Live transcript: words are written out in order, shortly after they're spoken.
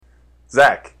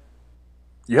Zach,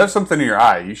 you have something in your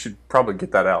eye. You should probably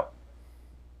get that out.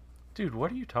 Dude,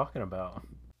 what are you talking about?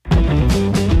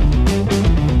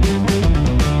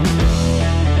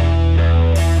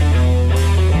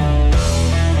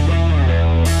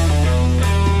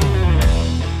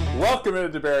 Welcome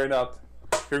into Bearing Up.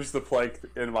 Here's the plank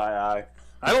in my eye.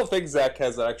 I don't think Zach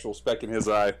has an actual speck in his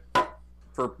eye.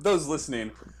 For those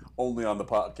listening only on the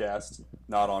podcast,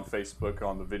 not on Facebook,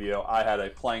 on the video, I had a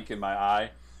plank in my eye.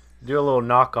 Do a little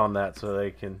knock on that so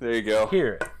they can There you go.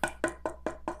 hear it.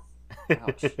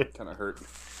 Ouch, kind of hurt.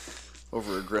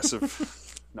 Over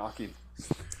aggressive knocking.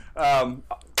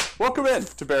 Welcome in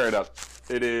to Bear It Up.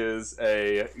 It is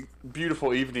a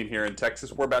beautiful evening here in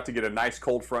Texas. We're about to get a nice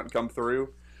cold front come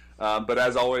through. But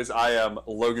as always, I am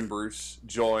Logan Bruce,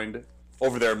 joined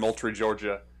over there in Moultrie,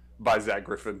 Georgia, by Zach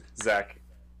Griffin. Zach,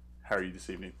 how are you this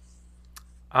evening?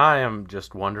 I am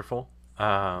just wonderful.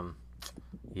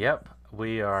 Yep,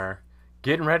 we are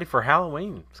getting ready for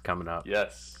Halloween. It's coming up.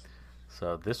 Yes.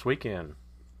 So this weekend.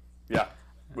 Yeah.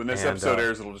 When this episode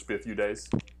airs, it'll just be a few days.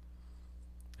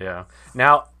 Yeah.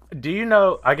 Now, do you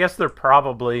know, I guess they're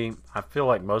probably, I feel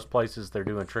like most places they're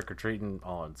doing trick-or-treating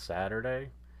on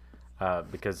Saturday.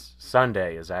 Because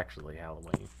Sunday is actually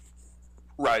Halloween.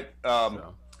 Right.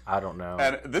 So, I don't know.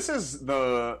 And this is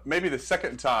maybe the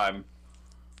second time,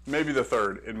 maybe the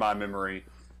third in my memory,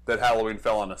 that Halloween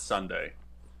fell on a Sunday.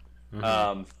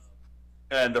 Mm-hmm.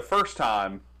 And the first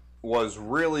time was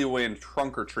really when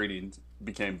trunk-or-treating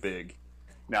became big.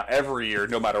 Now, every year,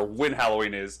 no matter when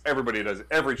Halloween is, everybody does it.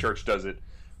 Every church does it.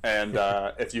 And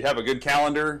if you have a good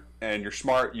calendar and you're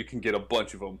smart, you can get a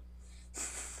bunch of them.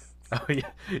 Oh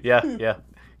yeah.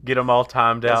 Get them all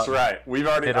timed out. That's right. We've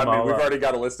already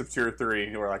got a list of 2 or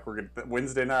 3. We're gonna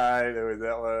Wednesday night. There was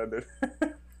that one.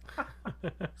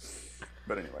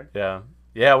 But anyway.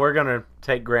 Yeah. We're gonna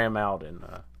take Graham out and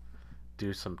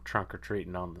do some trunk or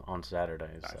treating on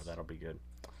Saturdays. Nice. So that'll be good.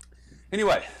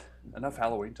 Anyway, enough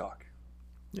Halloween talk.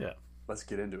 Yeah. Let's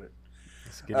get into it.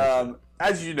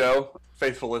 As you know,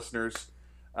 faithful listeners,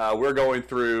 we're going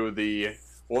through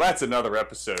that's another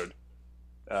episode.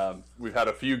 We've had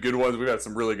a few good ones. We've had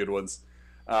some really good ones.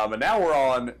 And now we're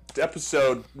on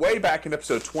way back in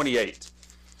episode 28.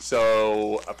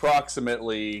 So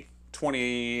approximately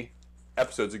 20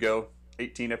 episodes ago,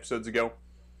 18 episodes ago,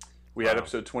 we had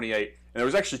episode 28. And there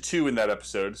was actually 2 in that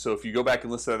episode. So if you go back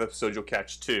and listen to that episode, you'll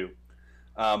catch 2.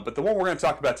 But the one we're going to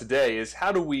talk about today is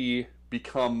how do we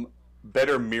become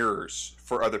better mirrors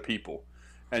for other people?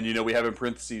 And, we have in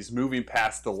parentheses, moving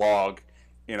past the log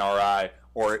in our eye,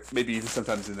 or maybe even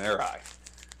sometimes in their eye.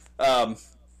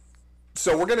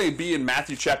 So we're going to be in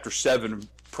Matthew chapter 7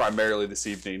 primarily this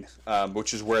evening,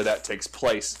 which is where that takes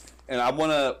place. And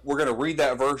we're going to read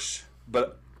that verse,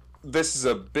 but this is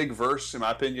a big verse, in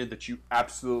my opinion, that you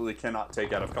absolutely cannot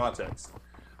take out of context.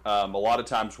 A lot of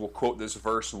times we'll quote this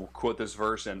verse,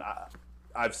 and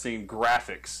I've seen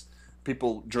graphics,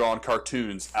 people drawing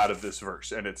cartoons out of this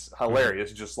verse, and it's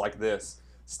hilarious, just like this,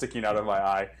 sticking out of my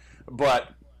eye. But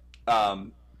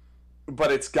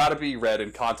it's got to be read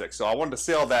in context. So I wanted to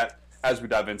say all that as we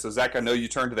dive in. So Zach, I know you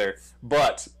turned there,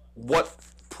 but what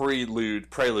prelude,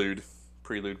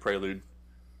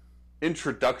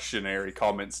 introductionary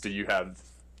comments do you have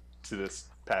to this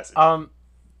passage?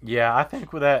 Yeah, I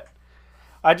think with that,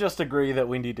 I just agree that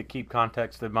we need to keep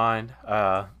context in mind.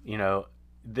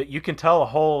 That you can tell a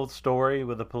whole story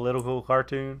with a political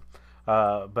cartoon,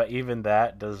 but even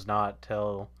that does not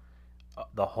tell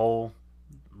the whole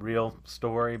real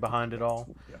story behind it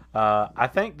all. Yeah. I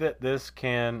think that this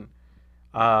can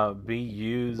be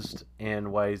used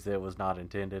in ways that it was not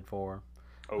intended for.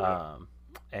 Oh, yeah.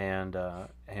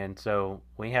 And so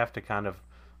we have to kind of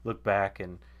look back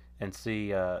and see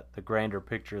the grander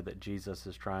picture that Jesus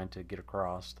is trying to get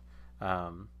across. I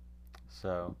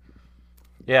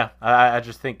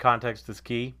just think context is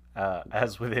key,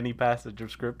 as with any passage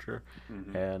of Scripture.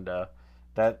 Mm-hmm. And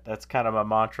that's kind of my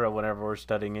mantra whenever we're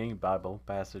studying any Bible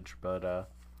passage. But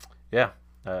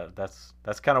that's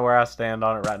kind of where I stand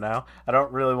on it right now. I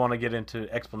don't really want to get into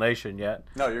explanation yet.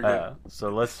 No, you're good. So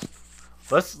let's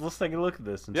take a look at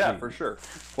this and see. Yeah, for sure.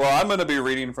 Well, I'm going to be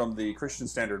reading from the Christian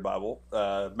Standard Bible,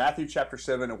 Matthew chapter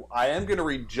 7. I am going to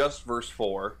read just verse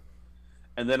 4,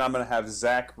 and then I'm going to have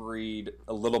Zach read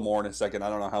a little more in a second. I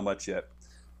don't know how much yet,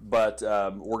 but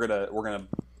we're gonna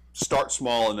start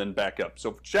small and then back up.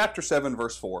 So chapter 7,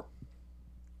 verse 4.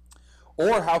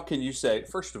 Or how can you say,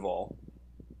 first of all,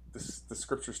 the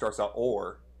scripture starts out,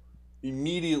 or,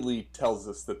 immediately tells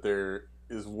us that there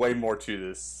is way more to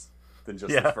this than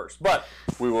just the verse. But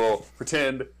we will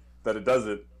pretend that it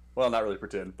doesn't. Well, not really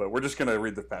pretend, but we're just going to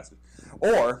read the passage.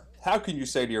 Or, how can you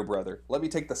say to your brother, let me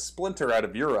take the splinter out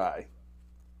of your eye,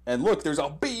 And look, there's a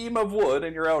beam of wood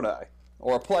in your own eye,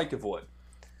 or a plank of wood.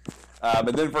 And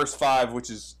then verse 5, which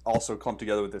is also clumped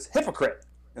together with this, hypocrite!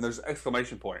 And there's an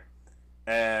exclamation point.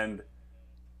 And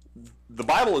the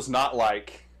Bible is not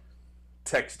like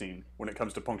texting when it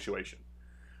comes to punctuation.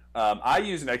 I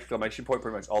use an exclamation point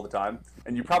pretty much all the time,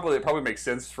 and it probably makes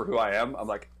sense for who I am. I'm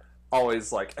like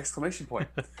always like exclamation point.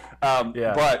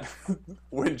 But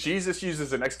when Jesus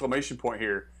uses an exclamation point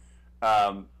here,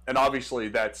 and obviously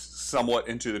that's somewhat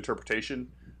into the interpretation.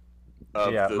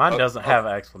 Mine doesn't have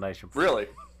an explanation point. Really?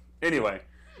 Anyway,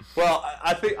 well,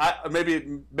 I think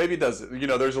maybe it does. You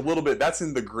know, there's a little bit that's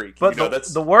in the Greek. But you know,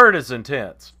 the word is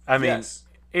intense. I mean. Yes.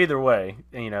 Either way,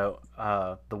 you know,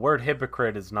 the word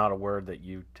hypocrite is not a word that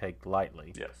you take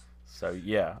lightly. Yes. So,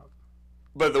 yeah.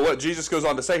 But what Jesus goes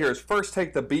on to say here is, first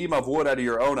take the beam of wood out of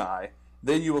your own eye,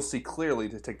 then you will see clearly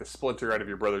to take the splinter out of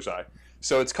your brother's eye.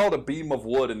 So it's called a beam of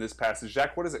wood in this passage.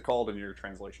 Jack, what is it called in your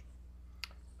translation?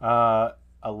 A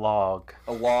log.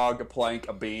 A log, a plank,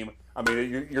 a beam. I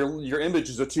mean, your image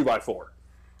is a 2x4.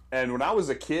 And when I was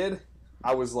a kid,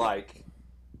 I was like,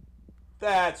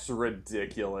 that's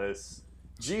ridiculous.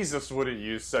 Jesus wouldn't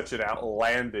use such an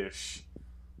outlandish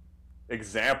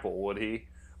example, would he?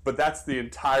 But that's the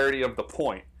entirety of the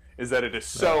point, is that it is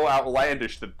so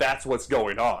outlandish that that's what's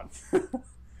going on.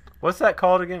 What's that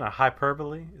called again? A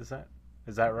hyperbole? Is that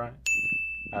right?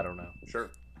 I don't know.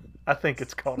 Sure. I think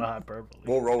it's called a hyperbole.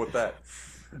 We'll roll with that.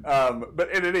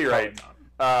 But at any rate,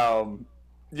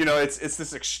 you know, it's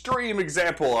this extreme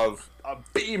example of a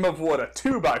beam of wood, a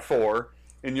 2x4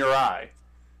 in your eye.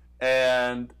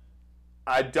 And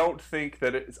I don't think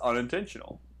that it's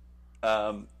unintentional.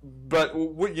 But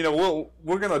we're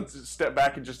going to step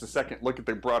back in just a second, look at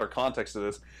the broader context of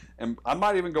this, and I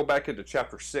might even go back into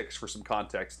chapter 6 for some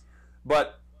context.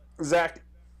 But Zach,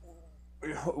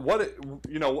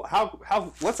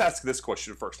 how? Let's ask this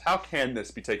question first. How can this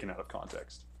be taken out of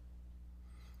context?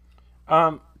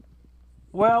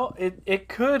 Well, it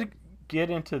could get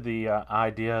into the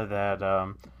idea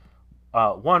that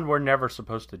one, we're never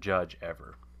supposed to judge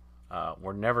ever.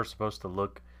 We're never supposed to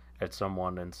look at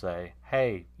someone and say,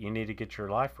 hey, you need to get your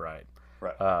life right.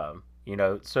 Right. You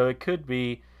know, so it could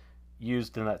be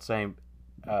used in that same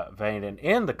vein. And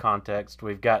in the context,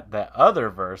 we've got that other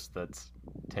verse that's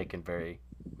taken very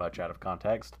much out of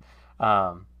context.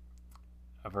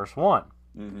 Verse 1.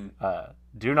 Mm-hmm.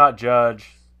 Do not judge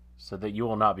so that you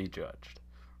will not be judged.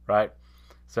 Right?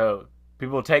 So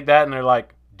people take that and they're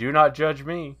like, do not judge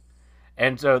me.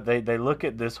 And so they look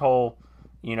at this whole,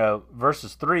 you know,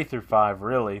 verses 3 through 5,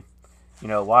 really. You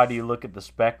know, why do you look at the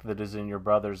speck that is in your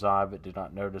brother's eye, but do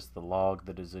not notice the log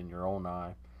that is in your own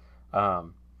eye?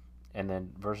 And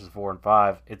then verses 4 and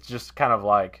 5, it's just kind of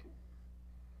like,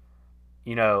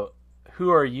 you know, who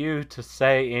are you to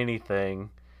say anything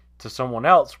to someone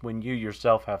else when you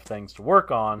yourself have things to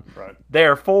work on? Right.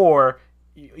 Therefore,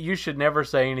 you should never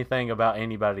say anything about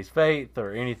anybody's faith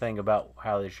or anything about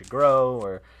how they should grow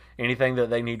or anything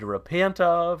that they need to repent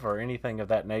of or anything of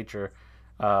that nature.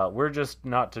 We're just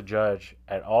not to judge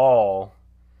at all.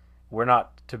 We're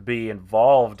not to be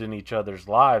involved in each other's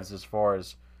lives as far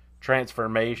as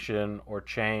transformation or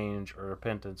change or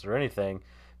repentance or anything,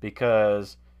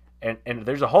 because and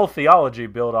there's a whole theology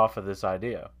built off of this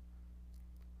idea.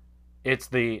 It's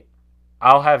the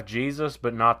I'll have Jesus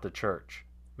but not the church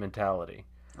mentality.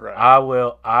 Right.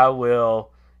 I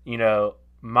will, you know,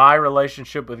 my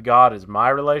relationship with God is my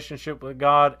relationship with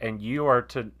God, and you are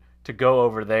to go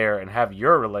over there and have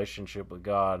your relationship with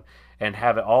God and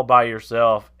have it all by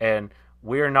yourself, and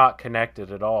we're not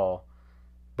connected at all.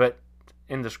 But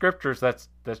in the scriptures, that's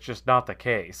just not the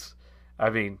case. I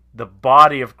mean, the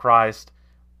body of Christ,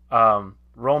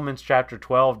 Romans chapter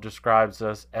 12 describes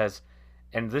us as,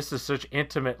 and this is such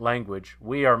intimate language,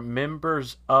 we are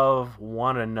members of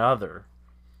one another.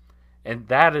 And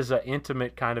that is an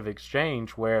intimate kind of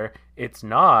exchange where it's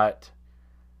not,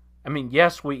 I mean,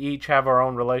 yes, we each have our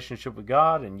own relationship with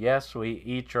God, and yes, we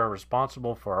each are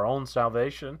responsible for our own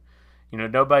salvation. You know,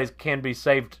 nobody can be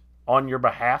saved on your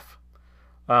behalf.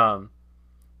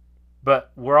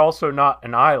 But we're also not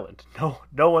an island.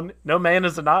 No man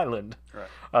is an island.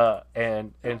 Right.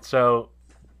 And so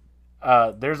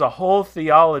there's a whole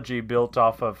theology built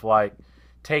off of like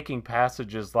taking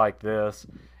passages like this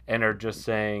and are just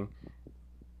saying,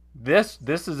 this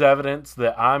is evidence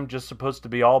that I'm just supposed to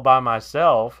be all by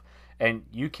myself, and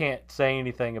you can't say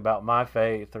anything about my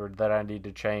faith or that I need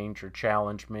to change or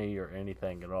challenge me or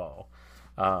anything at all.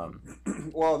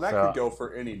 Well, and that could go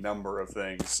for any number of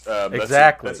things.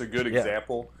 Exactly. That's a good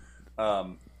example.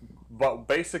 But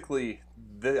basically,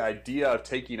 the idea of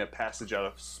taking a passage out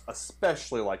of,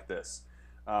 especially like this,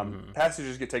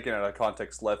 Passages get taken out of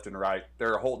context left and right.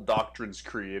 There are whole doctrines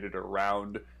created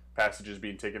around passages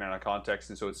being taken out of context,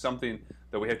 and so it's something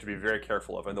that we have to be very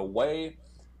careful of. And the way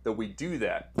that we do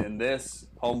that, in this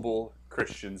humble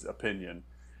Christian's opinion,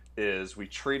 is we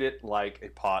treat it like a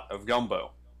pot of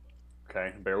gumbo.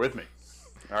 Okay, bear with me.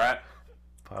 All right?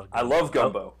 I love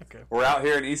gumbo. Oh, okay. We're out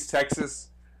here in East Texas.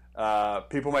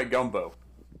 People make gumbo.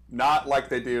 Not like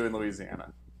they do in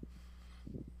Louisiana.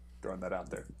 Throwing that out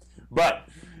there. But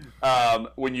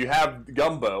when you have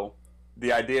gumbo,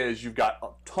 the idea is you've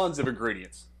got tons of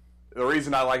ingredients. The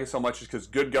reason I like it so much is because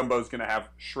good gumbo is going to have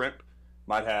shrimp,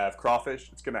 might have crawfish,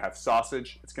 it's going to have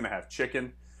sausage, it's going to have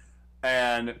chicken.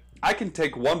 And I can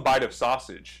take one bite of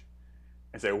sausage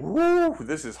and say, woo,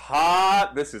 this is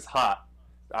hot, this is hot.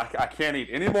 I can't eat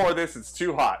any more of this, it's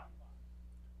too hot.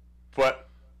 But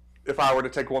if I were to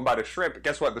take one bite of shrimp,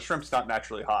 guess what? The shrimp's not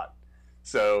naturally hot.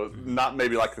 So not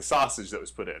maybe like the sausage that was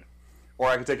put in. Or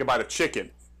I could take a bite of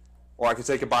chicken. Or I could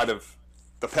take a bite of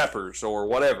the peppers or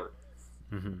whatever.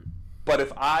 Mm-hmm. But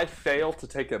if I fail to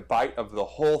take a bite of the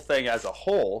whole thing as a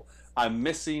whole, I'm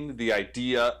missing the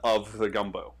idea of the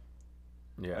gumbo.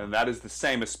 Yeah. And that is the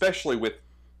same, especially with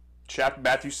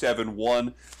Matthew 7,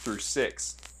 1 through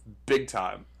 6. Big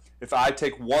time. If I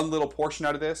take one little portion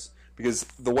out of this, because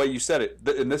the way you said it,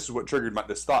 and this is what triggered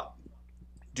this thought,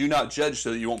 do not judge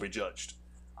so that you won't be judged.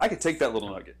 I could take that little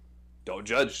nugget. Don't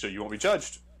judge so you won't be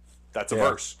judged. That's a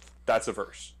verse. That's a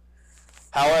verse.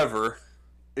 However,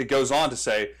 it goes on to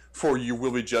say, for you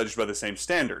will be judged by the same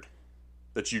standard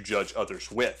that you judge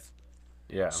others with.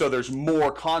 Yeah. So there's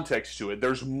more context to it.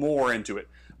 There's more into it.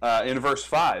 In verse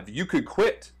 5, you could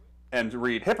quit and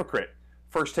read, hypocrite,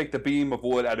 first take the beam of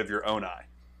wood out of your own eye.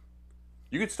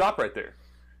 You could stop right there.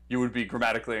 You would be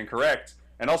grammatically incorrect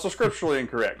and also scripturally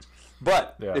incorrect.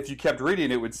 But if you kept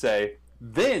reading, it would say,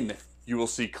 then you will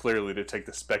see clearly to take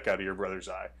the speck out of your brother's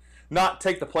eye. Not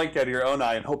take the plank out of your own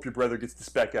eye and hope your brother gets the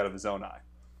speck out of his own eye.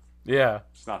 Yeah.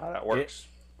 It's not how that works.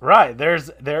 Right. There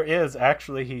is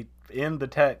actually, he in the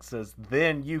text says,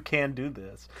 then you can do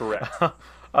this. Correct.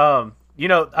 I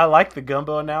like the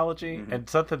gumbo analogy, Mm-hmm. and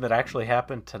something that actually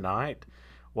happened tonight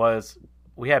was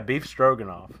we had beef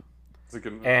stroganoff. It's a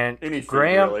good, and any food,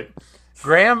 Graham, really.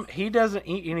 Graham, he doesn't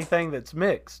eat anything that's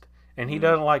mixed, and he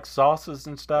doesn't like sauces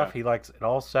and stuff. Yeah. He likes it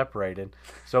all separated.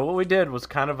 So what we did was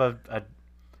kind of a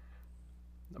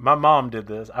my mom did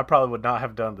this. I probably would not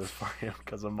have done this for him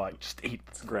because I'm like, just eat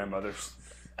this. Grandmother's.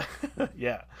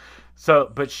 Yeah.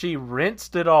 So, but she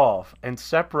rinsed it off and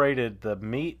separated the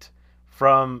meat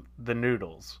from the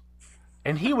noodles.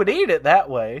 And he would eat it that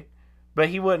way, but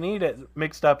he wouldn't eat it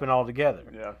mixed up and all together.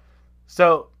 Yeah.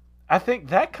 So I think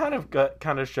that kind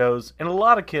of shows, and a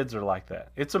lot of kids are like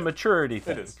that. It's a maturity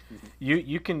thing. It is.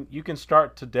 You can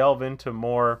start to delve into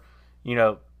more,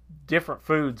 different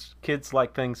foods. Kids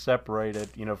like things separated,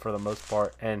 for the most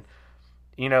part, and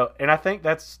I think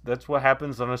that's what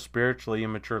happens on a spiritually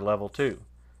immature level too.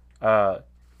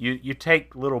 You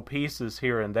take little pieces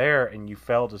here and there, and you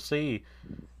fail to see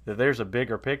that there's a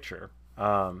bigger picture.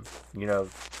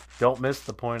 Don't miss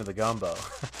the point of the gumbo,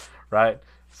 right?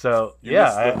 So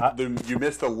you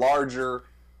miss the larger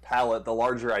palette, the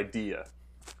larger idea.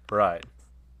 Right.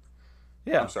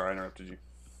 Yeah. I'm sorry, I interrupted you.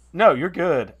 No, you're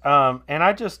good. And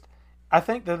I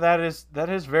think that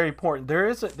is very important. There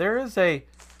is a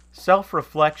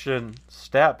self-reflection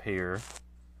step here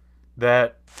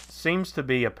that seems to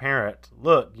be apparent.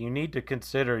 Look, you need to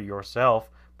consider yourself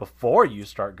before you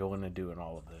start going and doing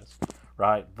all of this,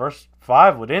 right? Verse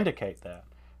 5 would indicate that.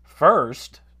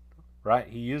 First, right?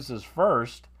 He uses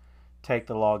first, take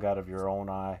the log out of your own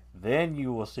eye, then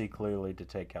you will see clearly to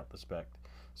take out the speck.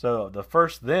 So the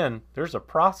first, then, there's a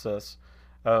process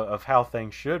of how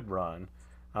things should run.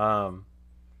 But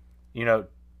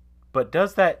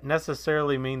does that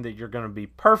necessarily mean that you're going to be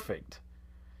perfect?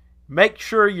 Make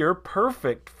sure you're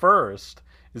perfect first.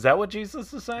 Is that what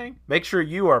Jesus is saying? Make sure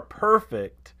you are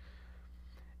perfect,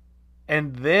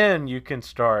 and then you can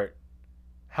start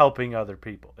helping other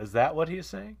people. Is that what he's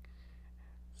saying?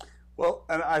 Well,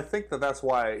 and I think that's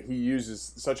why he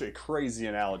uses such a crazy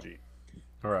analogy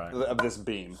of this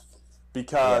beam.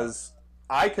 Because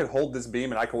I could hold this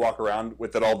beam and I could walk around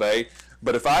with it all day,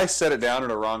 but if I set it down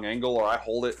at a wrong angle or I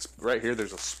hold it right here,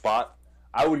 there's a spot,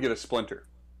 I would get a splinter.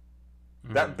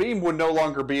 Mm-hmm. That beam would no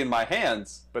longer be in my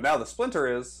hands, but now the splinter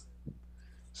is.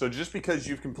 So just because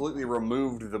you've completely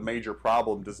removed the major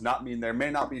problem does not mean there may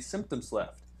not be symptoms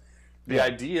left. The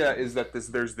idea is that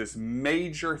there's this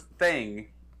major thing,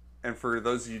 and for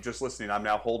those of you just listening, I'm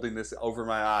now holding this over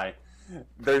my eye.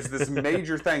 There's this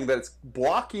major thing that's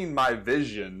blocking my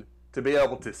vision to be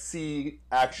able to see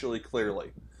actually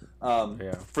clearly.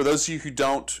 For those of you who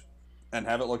don't and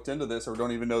haven't looked into this or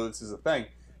don't even know this is a thing,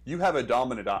 you have a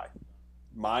dominant eye.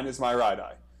 Mine is my right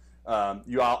eye.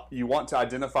 You want to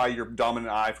identify your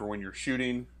dominant eye for when you're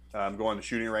shooting, going to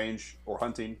shooting range or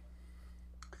hunting.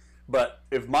 But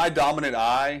if my dominant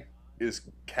eye is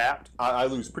capped, I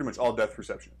lose pretty much all depth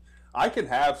perception. I can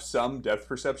have some depth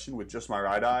perception with just my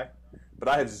right eye, but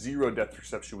I have zero depth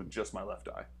perception with just my left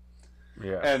eye.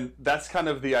 Yeah. And that's kind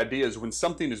of the idea, is when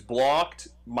something is blocked,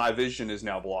 my vision is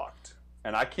now blocked.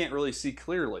 And I can't really see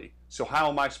clearly. So how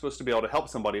am I supposed to be able to help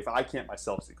somebody if I can't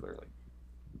myself see clearly?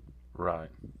 Right.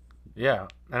 Yeah.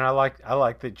 And I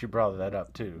like that you brought that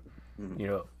up too. Mm-hmm. You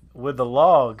know, with the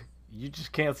log, you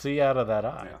just can't see out of that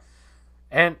eye.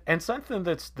 Yeah. And something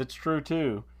that's true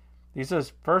too. He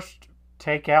says, first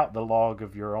take out the log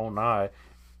of your own eye.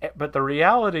 But the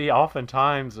reality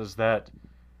oftentimes is that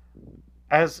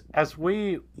as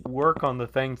we work on the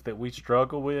things that we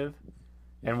struggle with,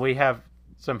 and we have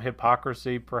some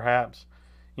hypocrisy perhaps,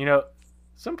 you know,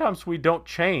 sometimes we don't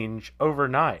change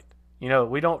overnight. You know,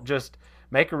 we don't just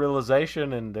make a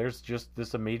realization and there's just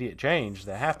this immediate change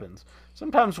that happens.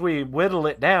 Sometimes we whittle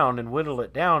it down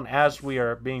as we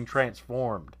are being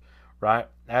transformed, right?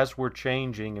 As we're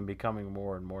changing and becoming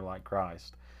more and more like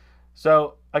Christ.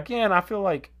 So, again, I feel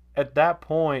like at that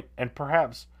point, and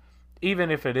perhaps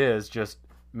even if it is just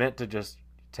meant to just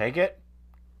take it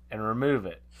and remove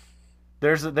it,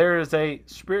 there is a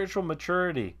spiritual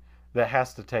maturity that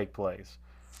has to take place,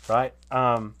 right?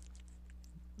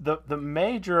 The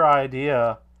major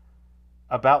idea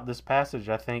about this passage,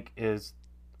 I think, is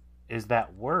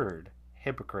that word,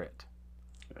 hypocrite,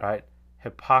 right?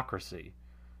 Hypocrisy.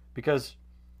 Because,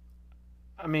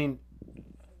 I mean,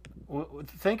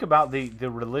 think about the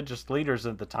religious leaders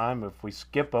at the time. If we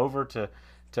skip over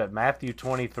to Matthew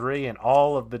 23 and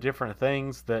all of the different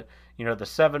things that, you know, the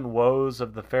 7 woes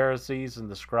of the Pharisees and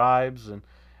the scribes, and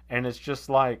it's just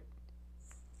like,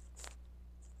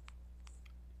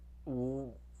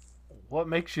 what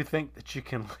makes you think that you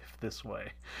can live this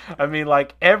way? I mean,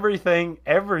 like, everything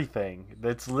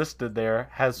that's listed there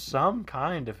has some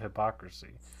kind of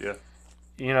hypocrisy. Yeah.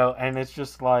 You know, and it's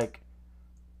just like,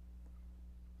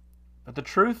 but the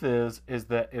truth is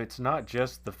that it's not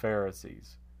just the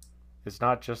Pharisees. It's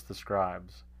not just the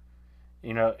scribes.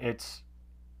 You know, it's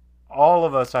all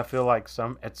of us, I feel like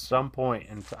at some point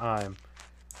in time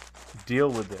deal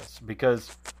with this,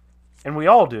 because, and we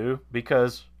all do,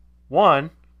 because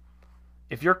one,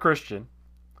 if you're Christian,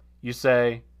 you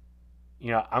say,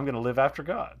 you know, I'm going to live after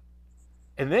God.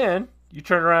 And then you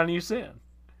turn around and you sin.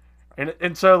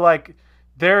 And so, like,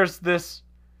 there's this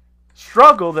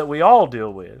struggle that we all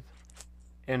deal with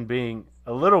in being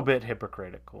a little bit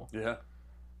hypocritical. Yeah.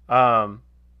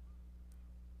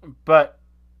 But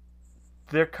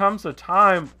there comes a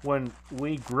time when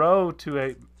we grow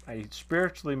to a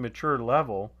spiritually mature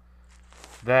level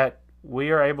that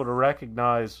we are able to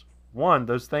recognize, one,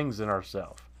 those things in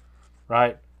ourselves,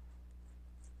 right?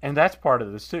 And that's part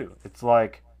of this too. It's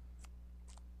like,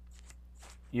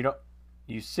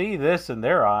 you see this in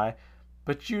their eye,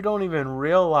 but you don't even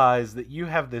realize that you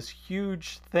have this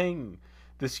huge thing,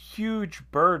 this huge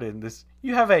burden,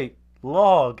 you have a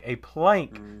log, a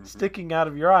plank sticking out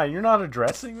of your eye. You're not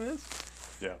addressing this.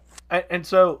 Yeah. And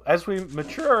so as we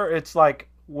mature, it's like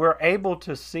we're able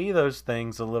to see those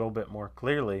things a little bit more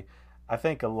clearly. I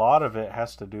think a lot of it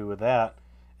has to do with that.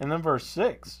 And then verse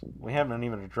 6, we haven't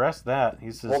even addressed that.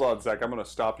 He says, hold on, Zach. I'm going to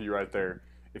stop you right there,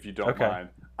 if you don't Okay. mind.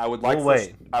 I would like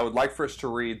for us to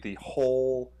read the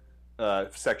whole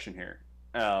section here,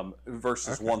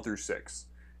 verses 1 through 6,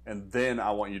 and then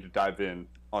I want you to dive in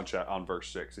on verse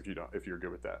 6, if you're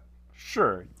good with that.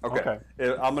 Sure. Okay.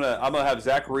 I'm gonna have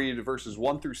Zach read verses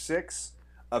 1 through 6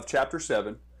 of chapter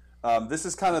 7. This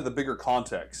is kind of the bigger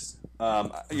context,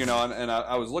 you know. And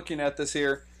I was looking at this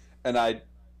here, and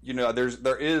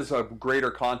there is a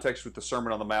greater context with the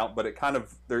Sermon on the Mount, but it kind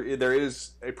of there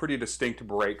is a pretty distinct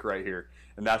break right here,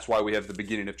 and that's why we have the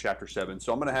beginning of chapter 7.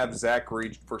 So I'm going to have Zach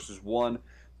read verses 1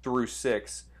 through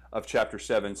 6 of chapter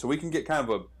 7, so we can get kind of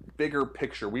a bigger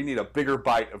picture. We need a bigger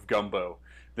bite of gumbo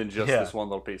than just this one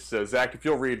little piece. So Zach, if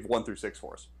you'll read 1 through 6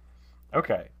 for us.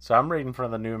 Okay, so I'm reading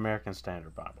from the New American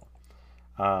Standard Bible.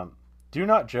 Do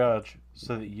not judge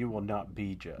so that you will not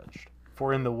be judged.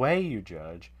 For in the way you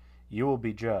judge, you will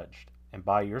be judged, and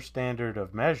by your standard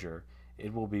of measure,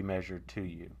 it will be measured to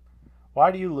you.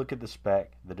 Why do you look at the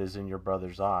speck that is in your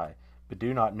brother's eye, but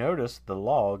do not notice the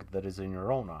log that is in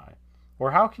your own eye?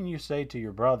 Or how can you say to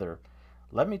your brother,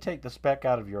 let me take the speck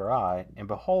out of your eye, and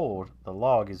behold, the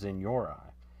log is in your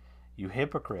eye? You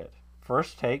hypocrite,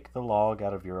 first take the log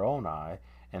out of your own eye,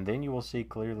 and then you will see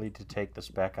clearly to take the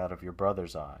speck out of your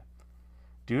brother's eye.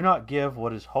 Do not give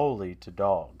what is holy to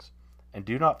dogs, and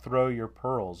do not throw your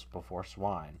pearls before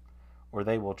swine, or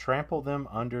they will trample them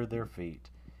under their feet,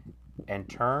 and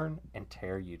turn and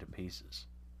tear you to pieces.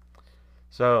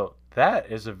 So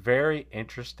that is a very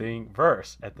interesting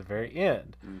verse at the very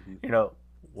end. Mm-hmm.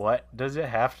 What does it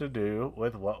have to do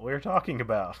with what we're talking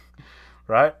about?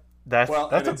 Right? That's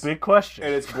a big question.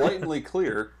 And it's blatantly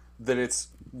clear that it's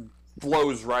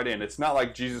flows right in. It's not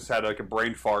like Jesus had like a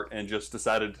brain fart and just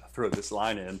decided to throw this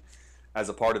line in as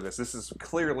a part of this. This is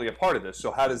clearly a part of this.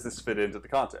 So how does this fit into the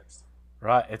context?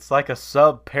 Right. It's like a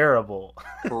sub-parable.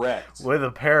 Correct. With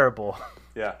a parable.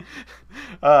 Yeah.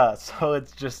 So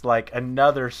it's just like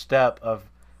another step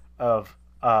of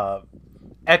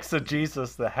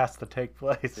exegesis that has to take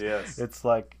place. Yes. It's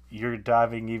like you're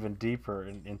diving even deeper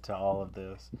into all of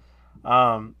this.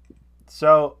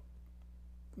 So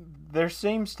there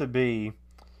seems to be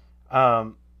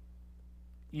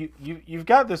you've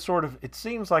got this sort of, it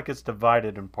seems like it's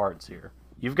divided in parts here.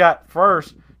 You've got,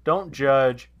 first, don't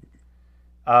judge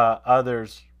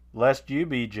others lest you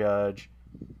be judged.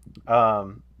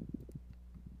 And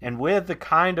with the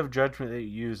kind of judgment that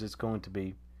you use, it's going to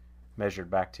be measured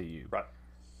back to you. Right.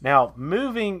 Now,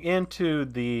 moving into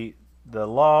the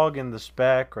log and the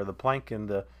speck, or the plank and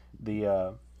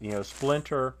the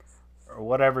splinter, or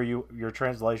whatever your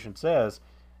translation says,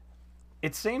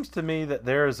 it seems to me that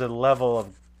there is a level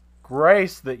of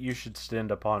grace that you should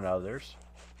extend upon others.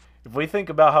 If we think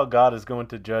about how God is going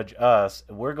to judge us,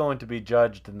 and we're going to be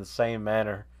judged in the same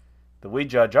manner that we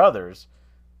judge others,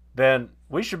 then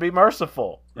we should be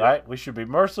merciful, right? We should be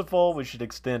merciful. We should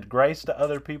extend grace to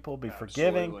other people, be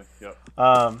forgiving. Yep.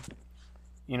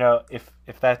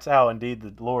 If that's how indeed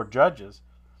the Lord judges.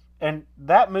 And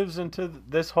that moves into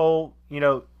this whole,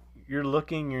 you're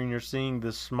looking and you're seeing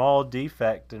this small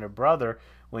defect in a brother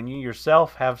when you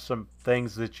yourself have some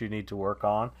things that you need to work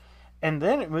on. And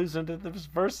then it moves into this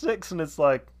verse 6, and it's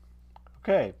like,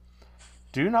 okay,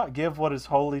 do not give what is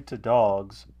holy to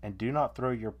dogs, and do not throw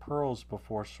your pearls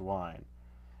before swine,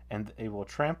 and they will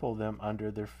trample them under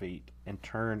their feet and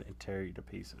turn and tear you to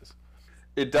pieces.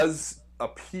 It does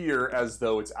appear as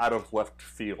though it's out of left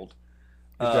field.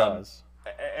 It does.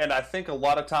 And I think a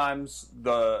lot of times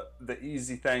the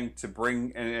easy thing to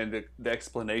bring, and the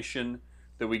explanation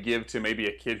that we give to maybe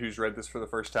a kid who's read this for the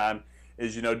first time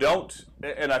is, don't,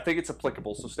 and I think it's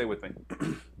applicable, so stay with me.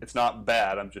 It's not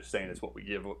bad, I'm just saying it's what we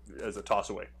give as a toss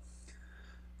away.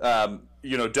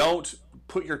 Don't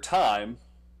put your time,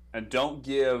 and don't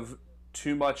give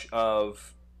too much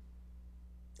of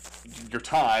your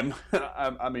time.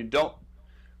 Don't,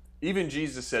 even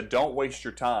Jesus said, don't waste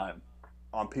your time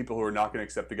on people who are not going to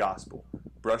accept the gospel.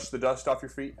 Brush the dust off your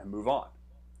feet and move on.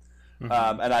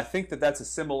 Mm-hmm. And I think that's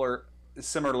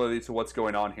similarly to what's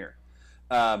going on here.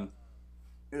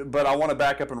 But I want to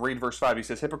back up and read verse 5. He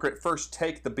says, "Hypocrite, first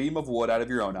take the beam of wood out of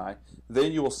your own eye,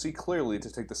 then you will see clearly to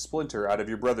take the splinter out of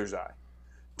your brother's eye.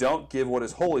 Don't give what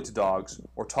is holy to dogs,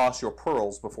 or toss your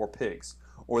pearls before pigs,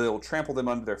 or they will trample them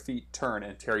under their feet, turn,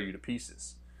 and tear you to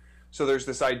pieces." So there's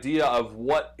this idea of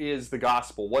what is the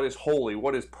gospel, what is holy,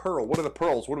 what is pearl, what are the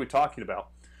pearls, what are we talking about?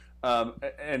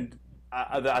 And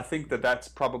I think that's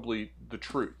probably the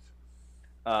truth.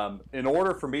 In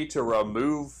order for me to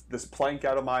remove this plank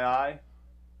out of my eye,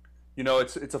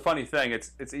 it's a funny thing.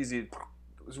 It's easy.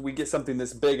 We get something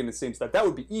this big, and it seems that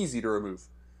would be easy to remove.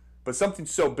 But something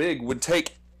so big would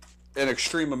take an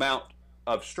extreme amount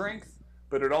of strength,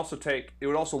 but it would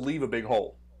also leave a big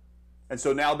hole. And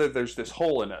so now that there's this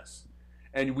hole in us,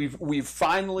 and we've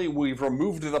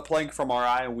removed the plank from our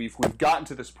eye, and we've gotten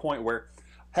to this point where,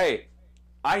 hey,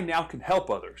 I now can help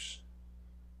others.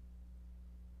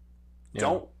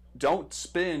 Yeah. Don't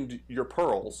spend your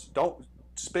pearls. Don't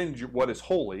spend what is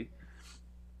holy.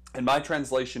 And my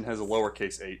translation has a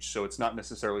lowercase h, so it's not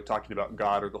necessarily talking about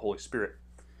God or the Holy Spirit.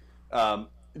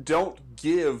 Don't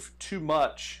give too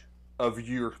much of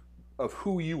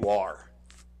who you are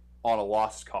on a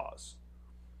lost cause.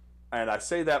 And I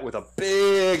say that with a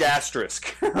big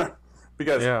asterisk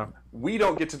because we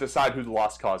don't get to decide who the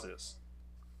lost cause is.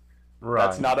 Right.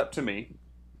 That's not up to me.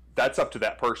 That's up to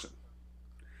that person.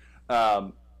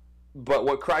 But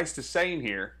what Christ is saying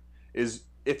here is,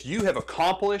 if you have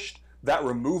accomplished that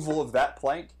removal of that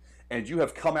plank and you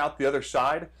have come out the other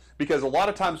side, because a lot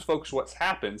of times, folks, what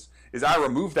happens is I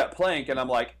remove that plank and I'm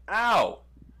like, ow,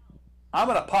 I'm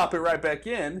going to pop it right back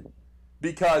in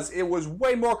because it was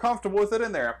way more comfortable with it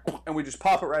in there, and we just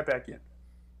pop it right back in.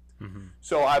 Mm-hmm.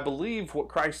 So I believe what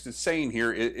Christ is saying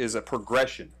here is a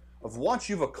progression of, once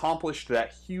you've accomplished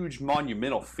that huge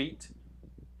monumental feat,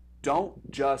 don't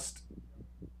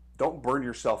burn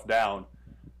yourself down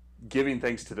giving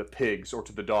things to the pigs or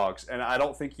to the dogs. And I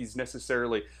don't think he's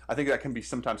necessarily, I think that can be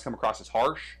sometimes come across as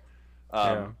harsh.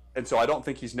 And so I don't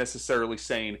think he's necessarily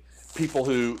saying people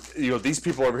who, these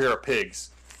people over here are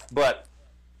pigs. But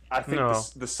I think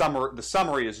the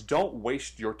summary is don't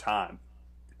waste your time.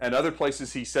 And other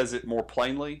places he says it more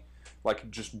plainly, like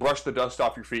just brush the dust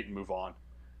off your feet and move on.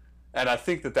 And I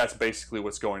think that that's basically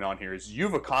what's going on here is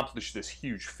you've accomplished this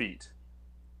huge feat.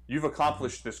 You've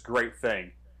accomplished this great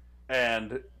thing.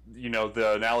 And,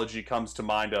 the analogy comes to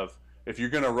mind of if you're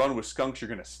going to run with skunks, you're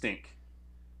going to stink.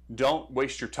 Don't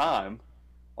waste your time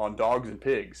on dogs and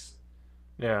pigs.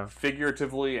 Yeah.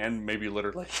 Figuratively and maybe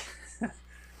literally.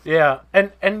 Yeah.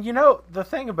 And the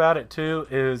thing about it, too,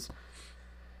 is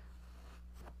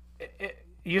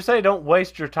you say don't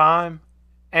waste your time.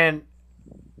 And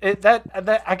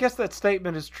that I guess that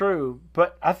statement is true.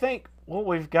 But I think what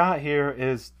we've got here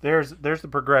is there's the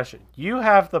progression. You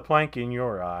have the plank in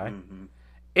your eye. Mm-hmm.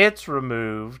 It's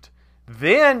removed.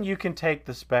 Then you can take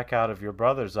the speck out of your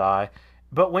brother's eye.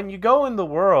 But when you go into the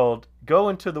world,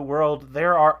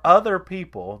 there are other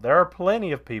people. There are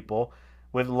plenty of people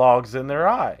with logs in their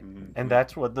eye, mm-hmm. and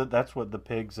that's what the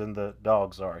pigs and the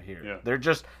dogs are here. Yeah. They're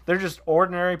just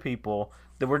ordinary people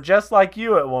that were just like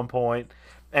you at one point,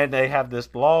 and they have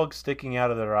this log sticking out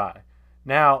of their eye.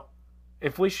 Now,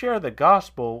 if we share the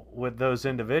gospel with those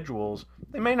individuals,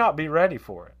 they may not be ready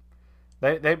for it.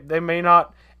 They may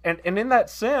not, and in that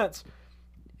sense,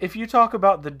 if you talk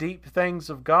about the deep things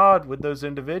of God with those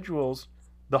individuals,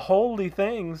 the holy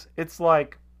things, it's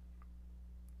like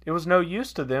it was no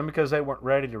use to them because they weren't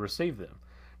ready to receive them.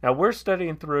 Now, we're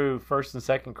studying through 1st and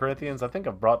 2nd Corinthians. I think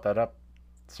I've brought that up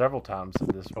several times in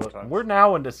this book. We're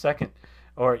now in the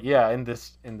in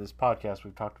this podcast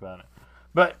we've talked about it.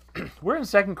 But we're in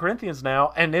 2 Corinthians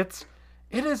now, and it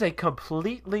is a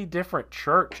completely different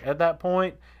church at that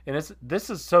point, and this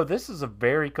is a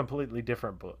very completely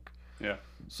different book. Yeah.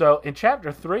 So in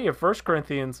chapter 3 of 1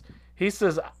 Corinthians, he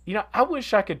says, I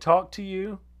wish I could talk to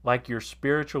you like you're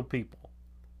spiritual people,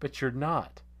 but you're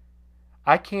not.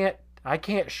 I can't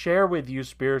share with you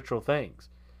spiritual things.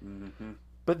 Mm-hmm.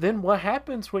 But then what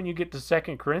happens when you get to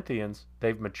 2 Corinthians?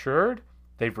 They've matured.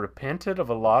 They've repented of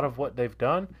a lot of what they've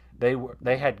done.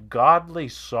 They had godly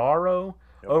sorrow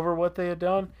over what they had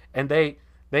done, and they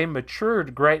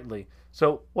matured greatly.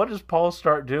 So what does Paul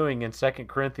start doing in 2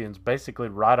 Corinthians basically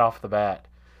right off the bat?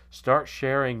 Start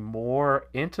sharing more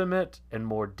intimate and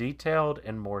more detailed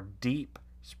and more deep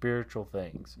spiritual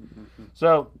things. Mm-hmm.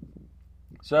 So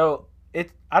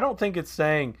I don't think it's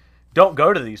saying don't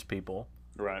go to these people.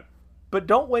 Right. But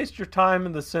don't waste your time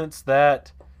in the sense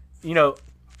that,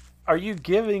 are you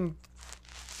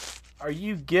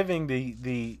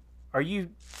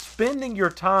spending your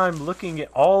time looking at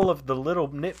all of the little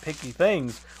nitpicky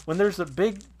things when there's a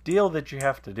big deal that you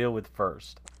have to deal with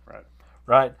first?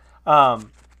 Right.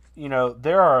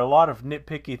 There are a lot of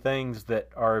nitpicky things that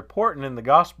are important in the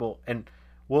gospel and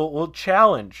will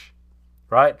challenge,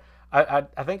 right? I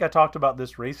think I talked about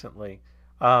this recently.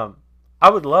 I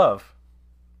would love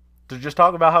to just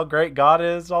talk about how great God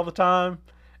is all the time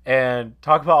and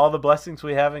talk about all the blessings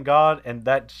we have in God, and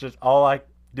that's just all I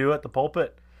do at the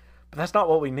pulpit. But that's not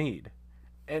what we need.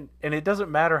 And it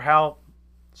doesn't matter how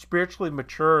spiritually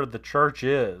mature the church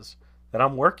is that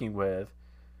I'm working with.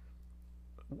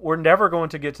 We're never going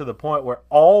to get to the point where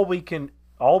all we can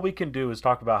do is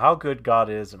talk about how good God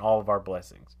is and all of our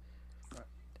blessings. Right.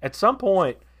 At some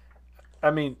point,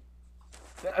 I mean,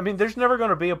 there's never going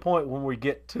to be a point when we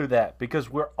get to that because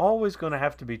we're always going to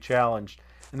have to be challenged,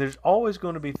 and there's always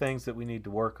going to be things that we need to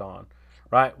work on,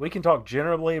 right? We can talk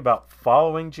generally about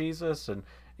following Jesus and,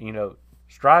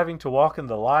 striving to walk in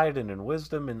the light and in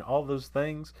wisdom and all those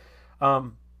things.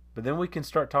 But then we can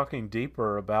start talking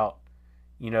deeper about,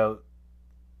 you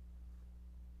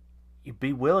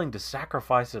be willing to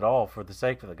sacrifice it all for the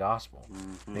sake of the gospel.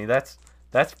 Mm-hmm. I mean, that's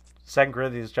 2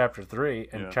 Corinthians chapter 3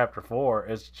 and chapter 4.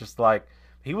 It's just like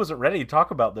he wasn't ready to talk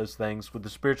about those things with the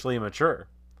spiritually immature.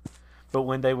 But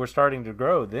when they were starting to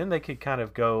grow, then they could kind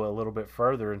of go a little bit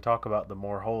further and talk about the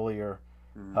more holier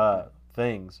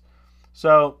things.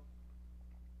 So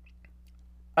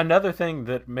another thing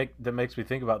that makes me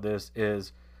think about this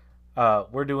is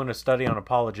we're doing a study on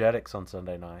apologetics on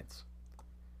Sunday nights.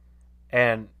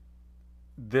 And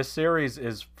this series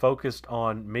is focused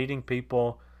on meeting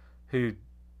people who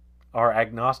are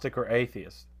agnostic or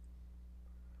atheist.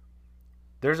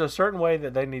 There's a certain way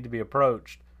that they need to be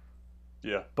approached.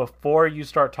 Yeah. Before you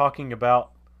start talking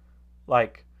about,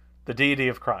 like, the deity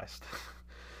of Christ.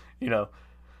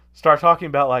 Start talking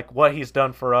about, like, what he's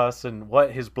done for us and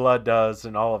what his blood does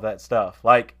and all of that stuff.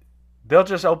 Like, they'll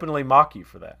just openly mock you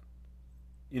for that.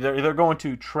 They're going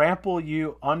to trample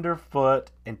you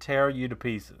underfoot and tear you to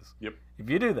pieces. Yep. If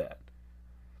you do that.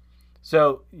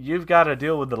 So you've got to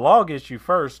deal with the log issue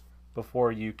first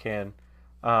before you can,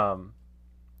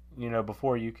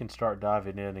 before you can start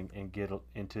diving in and get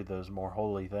into those more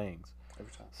holy things.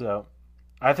 Every time. So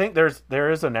I think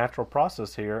there is a natural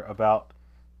process here about,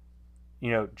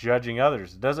 judging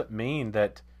others. It doesn't mean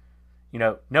that,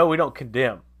 no, we don't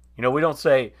condemn. We don't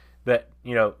say that,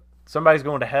 somebody's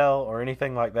going to hell or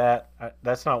anything like that.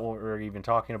 That's not what we're even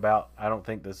talking about. I don't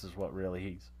think this is what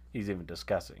really he's even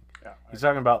discussing. Yeah, he's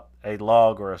talking about a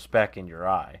log or a speck in your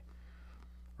eye,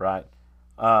 right?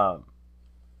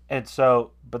 And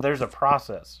so, but there's a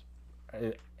process,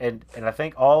 and I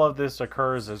think all of this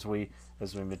occurs as we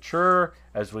mature,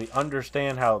 as we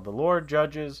understand how the Lord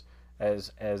judges,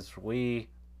 as we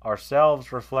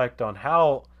ourselves reflect on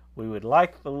how we would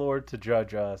like the Lord to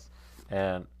judge us.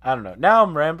 And I don't know. Now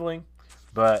I'm rambling,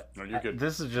 but no, you're good.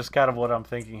 This is just kind of what I'm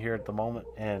thinking here at the moment,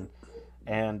 and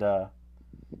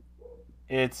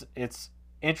it's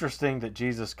interesting that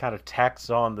Jesus kind of tacks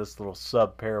on this little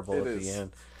sub parable at the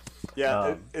end.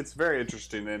 Yeah, it's very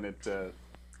interesting, and it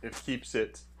keeps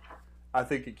it. I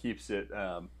think it keeps it.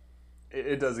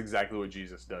 It does exactly what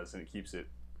Jesus does, and it keeps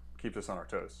us on our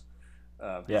toes.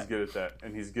 He's good at that,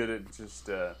 and he's good at just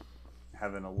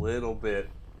having a little bit,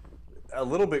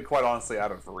 quite honestly,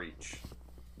 out of reach.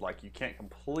 Like you're not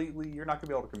going to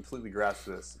be able to completely grasp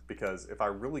this, because if I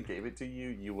really gave it to you,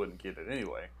 you wouldn't get it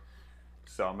anyway.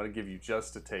 So I'm going to give you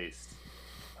just a taste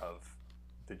of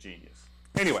the genius.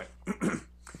 Anyway,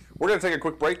 we're going to take a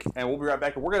quick break, and we'll be right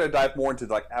back, and we're going to dive more into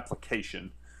the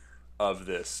application of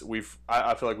this.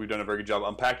 I feel like we've done a very good job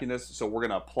unpacking this, so we're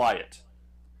going to apply it.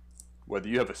 Whether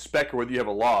you have a speck or whether you have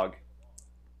a log,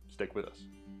 stick with us.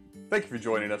 Thank you for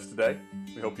joining us today.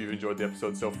 We hope you've enjoyed the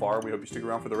episode so far. We hope you stick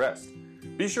around for the rest.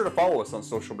 Be sure to follow us on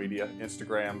social media,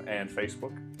 Instagram and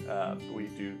Facebook. We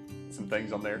do some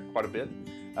things on there quite a bit.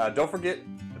 Don't forget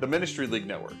the Ministry League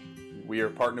Network. We are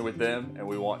partnered with them, and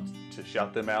we want to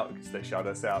shout them out because they shout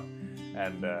us out,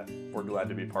 and we're glad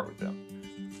to be a part with them.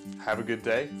 Have a good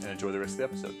day, and enjoy the rest of the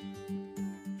episode.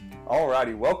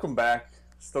 Alrighty, welcome back.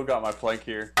 Still got my plank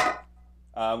here.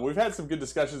 We've had some good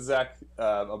discussions, Zach,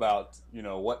 about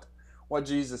what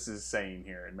Jesus is saying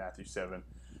here in Matthew 7.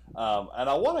 And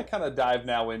I want to kind of dive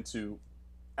now into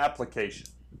application,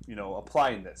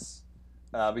 applying this.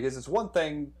 Because it's one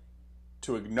thing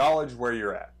to acknowledge where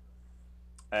you're at.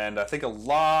 And I think a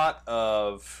lot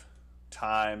of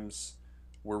times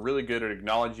we're really good at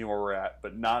acknowledging where we're at,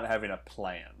 but not having a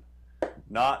plan.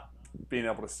 Not being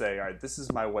able to say, all right, this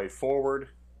is my way forward.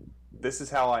 This is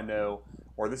how I know,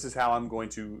 or this is how I'm going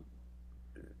to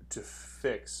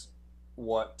fix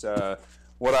what I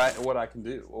can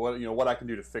do, what I can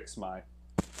do to fix my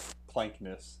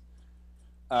plankness.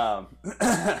 But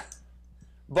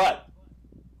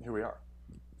here we are.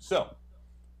 So,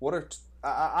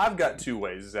 I've got two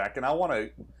ways, Zach, and I'm going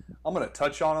to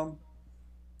touch on them,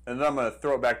 and then I'm going to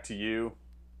throw it back to you,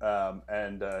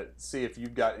 and see if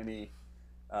you've got any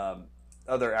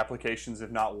other applications.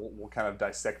 If not, we'll kind of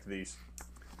dissect these.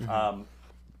 Mm-hmm.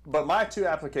 But my two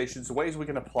applications, ways we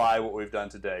can apply what we've done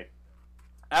today.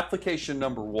 Application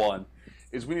number one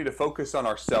is we need to focus on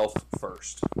ourselves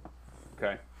first.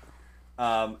 Okay?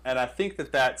 And I think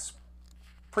that that's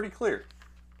pretty clear.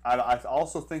 I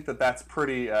also think that that's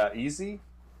pretty easy.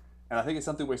 And I think it's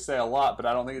something we say a lot, but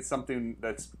I don't think it's something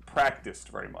that's practiced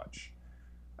very much.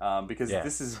 Because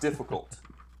this is difficult.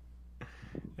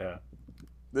 Yeah.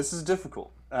 This is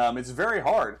difficult. It's very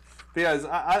hard. Because,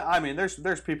 I mean,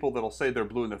 there's people that'll say they're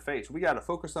blue in the face. We got to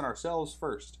focus on ourselves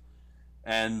first.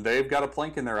 And they've got a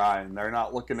plank in their eye, and they're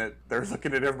looking at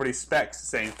everybody's specs,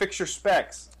 saying, fix your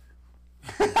specs.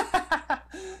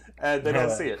 And they don't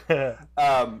see it.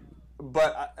 And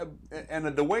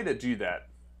the way to do that,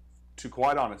 to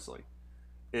quite honestly,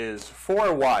 is for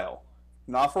a while,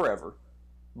 not forever,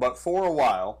 but for a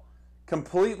while,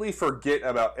 completely forget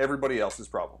about everybody else's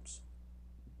problems.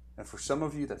 And for some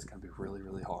of you, that's going to be really,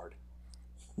 really hard.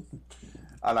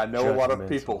 And I know a lot of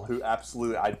people who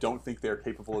absolutely, I don't think they're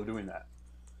capable of doing that.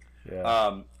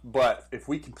 Yeah. But if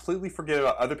we completely forget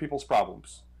about other people's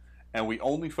problems, and we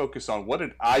only focus on what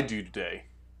did I do today,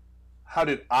 how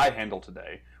did I handle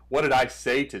today, what did I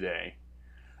say today,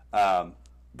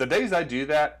 the days I do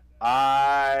that,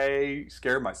 I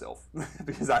scare myself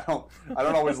because I don't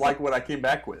always like what I came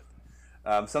back with.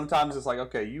 Sometimes it's like,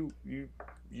 okay, you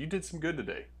did some good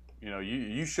today.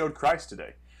 You showed Christ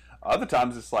today. Other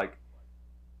times it's like,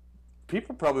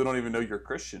 people probably don't even know you're a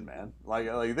Christian, man. Like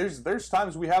there's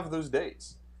times we have those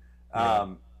days. Yeah.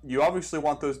 You obviously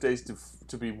want those days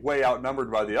to be way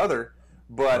outnumbered by the other,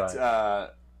 but Right.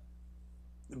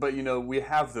 But we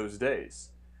have those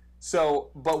days. So,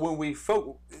 but when we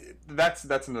that's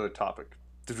another topic.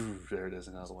 There it is,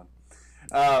 another one.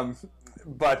 Um,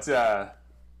 but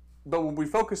when we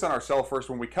focus on ourselves first,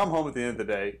 when we come home at the end of the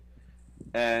day,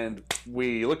 and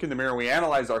we look in the mirror and we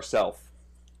analyze ourselves.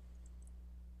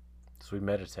 So we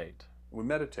meditate. We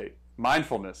meditate.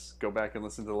 Mindfulness. Go back and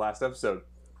listen to the last episode.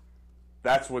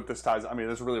 That's what this ties. I mean,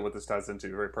 that's really what this ties into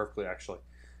very perfectly, actually.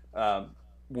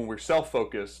 When we're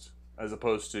self-focused as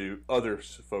opposed to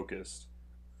others-focused,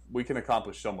 we can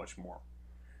accomplish so much more.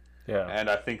 Yeah. And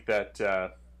I think that's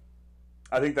that.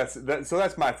 So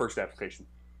that's my first application.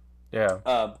 Yeah.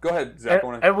 Go ahead, Zach.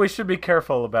 And we should be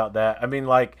careful about that. I mean,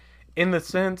 like, in the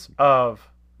sense of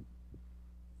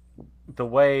the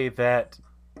way that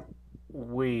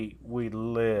we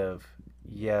live,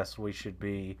 yes, we should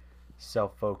be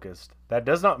self-focused. That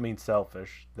does not mean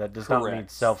selfish. That does not mean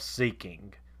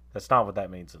self-seeking. That's not what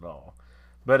that means at all.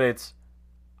 But it's,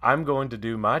 I'm going to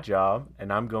do my job,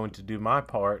 and I'm going to do my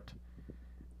part.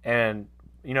 And,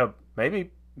 you know,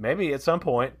 maybe at some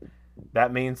point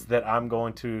that means that I'm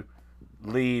going to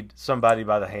lead somebody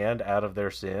by the hand out of their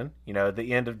sin. You know, at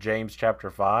the end of James chapter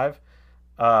 5,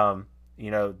 you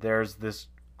know, there's this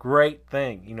great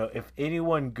thing. You know, if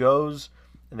anyone goes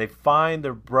and they find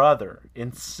their brother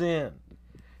in sin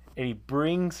and he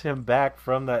brings him back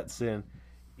from that sin,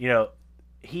 you know,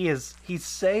 he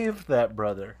saved that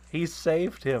brother. He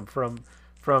saved him from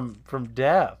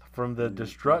death, from the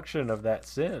destruction of that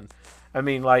sin. I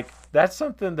mean, like, that's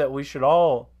something that we should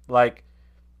all, like,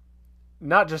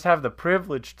 not just have the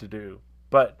privilege to do,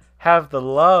 but have the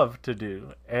love to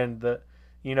do, and the,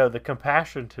 you know, the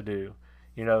compassion to do,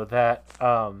 you know, that,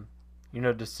 you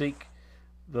know, to seek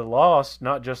the lost,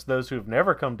 not just those who have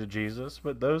never come to Jesus,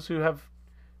 but those who have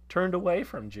turned away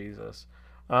from Jesus,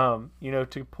 you know,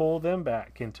 to pull them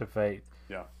back into faith.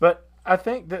 Yeah. But I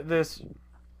think that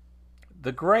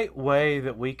the great way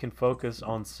that we can focus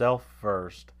on self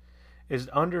first is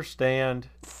to understand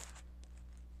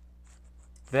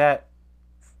that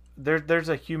there's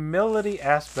a humility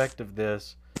aspect of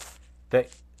this that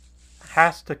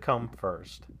has to come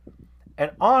first.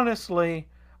 And honestly,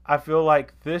 I feel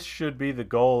like this should be the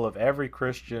goal of every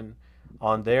Christian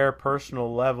on their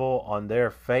personal level, on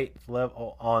their faith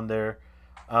level, on their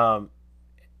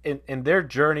in their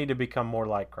journey to become more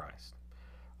like Christ.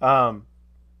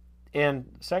 In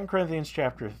 2 Corinthians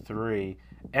chapter 3,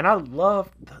 and I love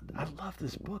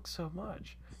this book so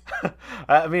much.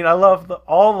 I mean, I love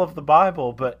all of the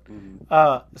Bible, but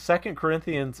 2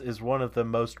 Corinthians is one of the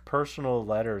most personal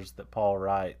letters that Paul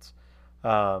writes.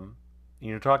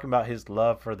 You know, talking about his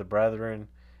love for the brethren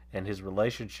and his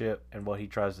relationship and what he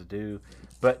tries to do.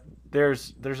 But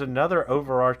there's another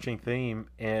overarching theme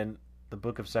in the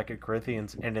book of 2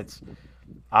 Corinthians, and it's,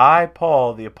 I,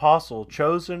 Paul, the apostle,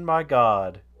 chosen by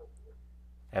God,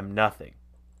 am nothing.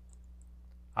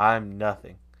 I'm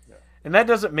nothing. Yeah. And that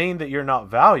doesn't mean that you're not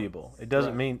valuable. It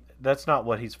doesn't mean, that's not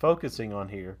what he's focusing on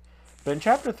here. But in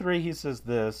chapter 3, he says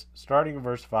this, starting in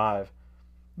verse 5,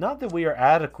 not that we are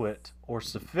adequate or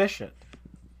sufficient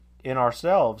in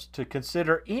ourselves to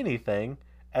consider anything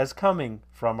as coming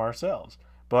from ourselves,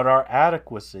 but our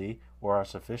adequacy or our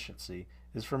sufficiency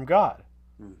is from God,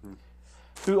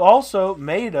 who also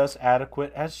made us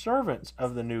adequate as servants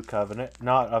of the new covenant,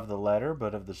 not of the letter,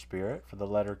 but of the Spirit. For the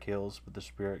letter kills, but the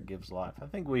Spirit gives life. I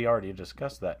think we already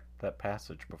discussed that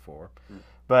passage before.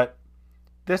 But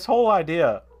this whole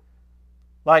idea,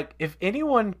 like, if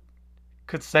anyone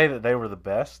could say that they were the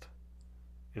best,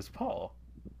 it's Paul,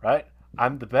 right?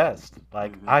 I'm the best.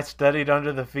 Like, I studied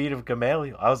under the feet of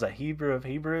Gamaliel. I was a Hebrew of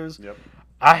Hebrews. Yep.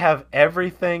 I have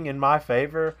everything in my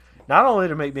favor, not only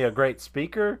to make me a great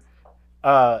speaker,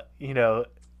 you know,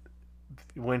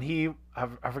 when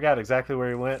I forgot exactly where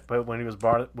he went, but when he was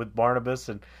with Barnabas,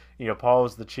 and, you know, Paul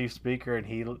was the chief speaker, and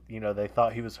he, you know, they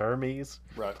thought he was Hermes.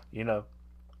 Right. You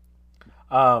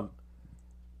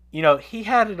know, he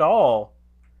had it all,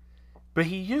 but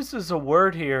he uses a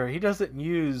word here. He doesn't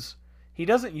use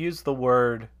the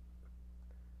word,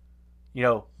 you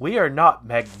know, we are not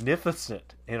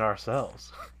magnificent in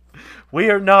ourselves. We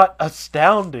are not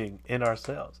astounding in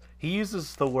ourselves. He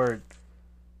uses the word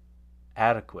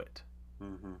adequate.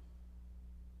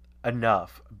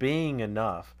 Enough. Being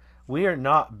enough. We are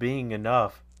not being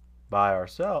enough by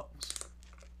ourselves.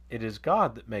 It is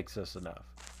God that makes us enough.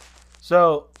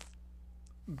 So,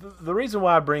 the reason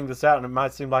why I bring this out, and it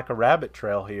might seem like a rabbit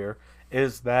trail here,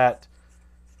 is that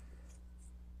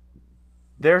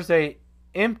there's a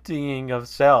emptying of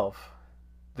self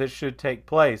that should take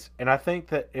place. And I think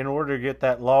that in order to get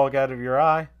that log out of your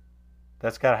eye,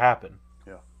 that's got to happen.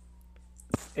 Yeah.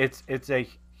 It's a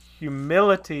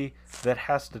humility that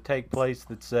has to take place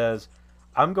that says,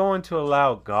 I'm going to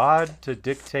allow God to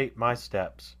dictate my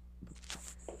steps.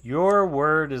 Your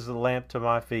word is a lamp to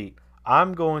my feet.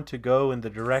 I'm going to go in the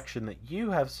direction that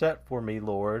you have set for me,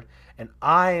 Lord, and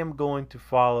I am going to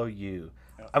follow you.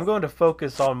 I'm going to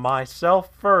focus on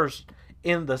myself first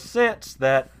in the sense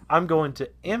that I'm going to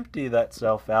empty that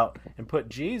self out and put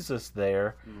Jesus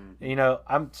there.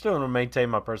 I'm still going to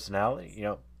maintain my personality.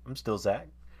 I'm still Zach,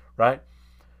 right?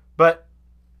 But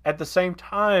at the same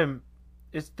time,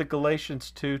 it's the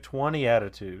Galatians 2:20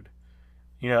 attitude.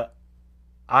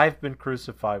 I've been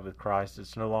crucified with Christ.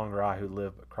 It's no longer I who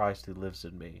live, but Christ who lives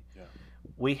in me. Yeah.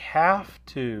 We have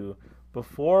to,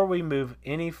 before we move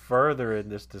any further in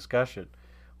this discussion,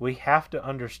 we have to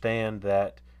understand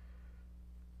that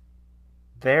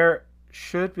there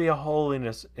should be a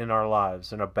holiness in our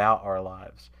lives and about our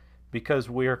lives because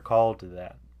we are called to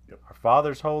that. Yep. Our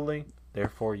Father's holy,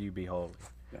 therefore you be holy.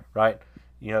 Yeah. Right?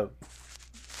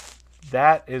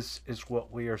 That is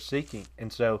what we are seeking.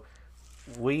 And so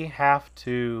we have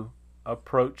to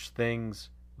approach things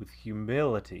with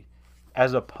humility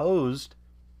as opposed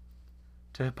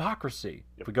to hypocrisy.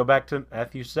 Yep. If we go back to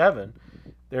Matthew 7,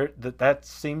 that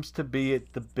seems to be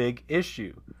the big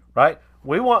issue, right?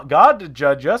 We want God to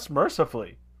judge us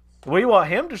mercifully. We want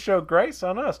Him to show grace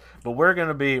on us, but we're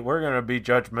gonna be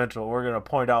judgmental. We're gonna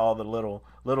point out all the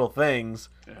little things,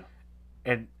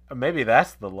 and maybe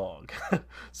that's the log.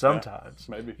 Sometimes,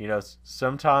 maybe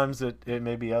sometimes it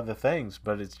may be other things,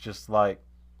 but it's just like,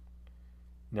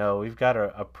 no, we've got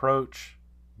to approach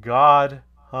God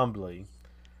humbly,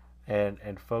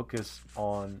 and focus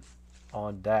on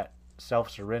that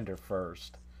self-surrender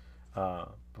first,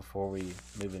 before we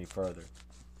move any further.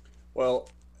 Well,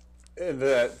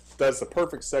 that's a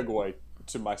perfect segue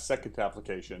to my second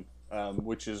application,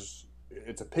 which is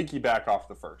it's a piggyback off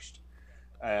the first,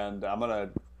 and I'm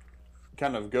gonna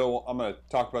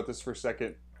talk about this for a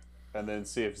second, and then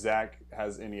see if Zach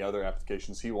has any other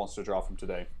applications he wants to draw from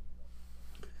today.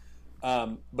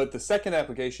 But the second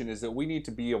application is that we need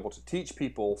to be able to teach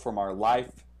people from our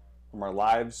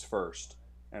lives first,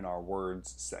 and our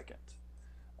words second.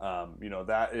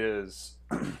 That is,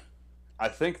 I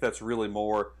think that's really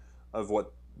more of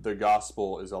what the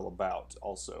gospel is all about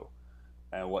also,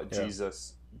 and what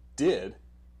Jesus did,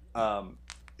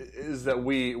 is that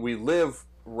we live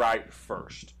right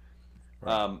first.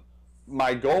 Right.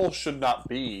 My goal should not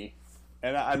be,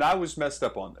 and I was messed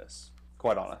up on this,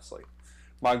 quite honestly.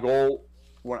 My goal,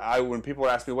 when people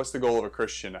ask me what's the goal of a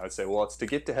Christian, I would say, well, it's to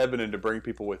get to heaven and to bring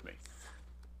people with me.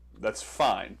 That's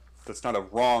fine. That's not a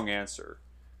wrong answer,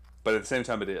 but at the same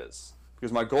time it is.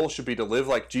 Because my goal should be to live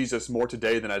like Jesus more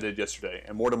today than I did yesterday,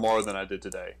 and more tomorrow than I did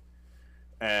today,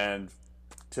 and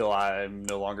till I'm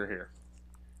no longer here.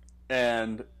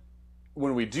 And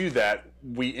when we do that,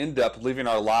 we end up living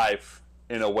our life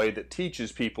in a way that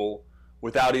teaches people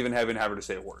without even having to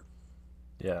say a word.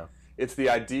 Yeah. It's the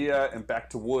idea, and back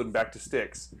to wood and back to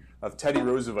sticks, of Teddy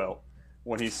Roosevelt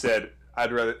when he said,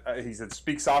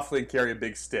 speak softly and carry a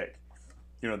big stick.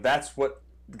 That's what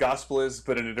the gospel is,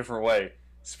 but in a different way.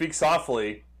 Speak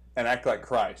softly and act like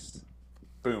Christ.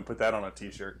 Boom, put that on a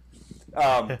t-shirt.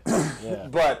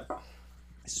 But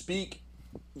speak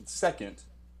second,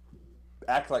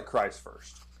 act like Christ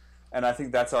first. And I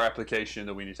think that's our application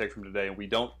that we need to take from today, and we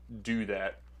don't do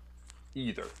that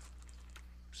either.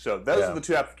 So those are the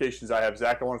two applications I have.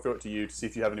 Zach, I want to throw it to you to see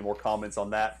if you have any more comments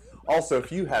on that. Also,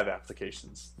 if you have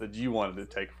applications that you wanted to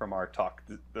take from our talk,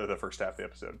 the first half of the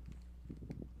episode.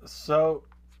 So,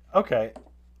 okay,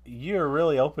 you're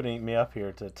really opening me up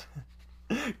here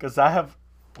because I have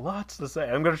lots to say.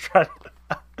 I'm gonna try.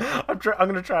 I'm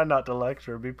gonna try not to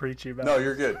lecture or be preachy about. No,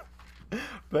 you're good.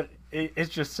 But it's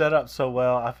just set up so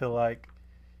well. I feel like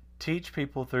teach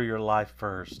people through your life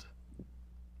first.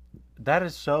 That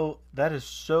is so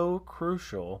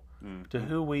crucial to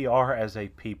who we are as a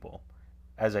people,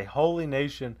 as a holy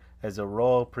nation, as a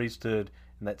royal priesthood.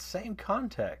 In that same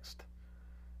context,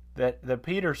 that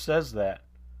Peter says that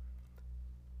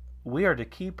we are to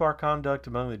keep our conduct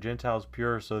among the Gentiles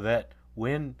pure, so that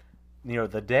when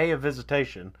the day of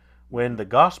visitation, when the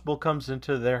gospel comes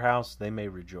into their house, they may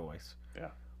rejoice. Yeah.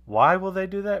 Why will they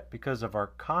do that? Because of our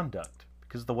conduct,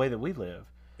 because of the way that we live.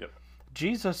 Yep.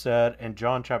 Jesus said in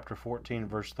John chapter 14,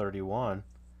 verse 31,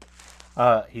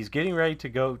 he's getting ready to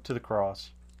go to the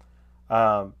cross.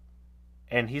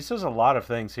 And he says a lot of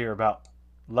things here about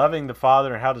loving the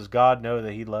Father and how does God know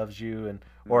that he loves you,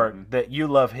 or that you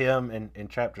love him in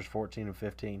chapters 14 and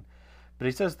 15. But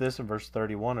he says this in verse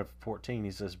 31 of 14.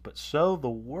 He says, "But so the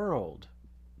world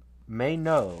may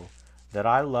know that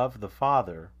I love the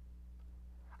Father,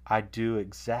 I do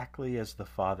exactly as the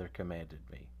Father commanded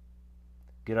me."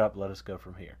 Get up, let us go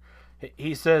from here.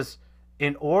 He says,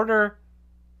 in order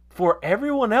for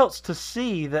everyone else to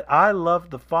see that I love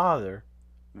the Father,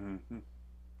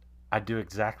 I do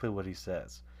exactly what he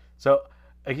says. So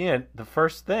again, the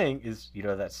first thing is,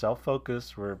 that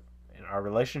self-focus. We're in our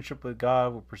relationship with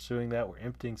God, we're pursuing that, we're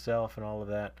emptying self and all of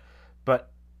that.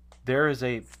 But there is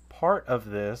a part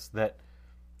of this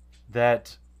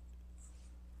that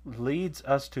leads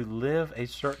us to live a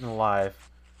certain life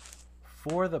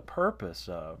for the purpose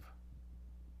of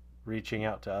reaching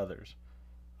out to others.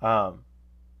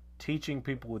 Teaching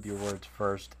people with your words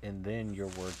first and then your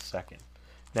words second.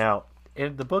 Now,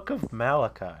 in the book of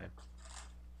Malachi,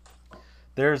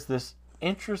 there's this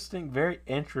very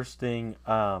interesting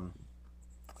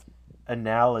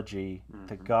analogy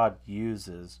that God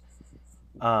uses.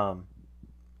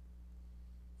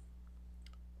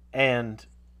 And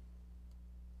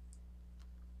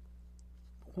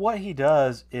what he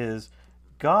does is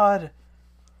God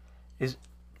is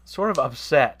sort of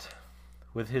upset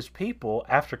with his people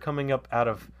after coming up out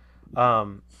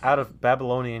of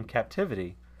Babylonian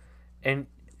captivity, and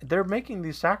they're making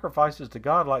these sacrifices to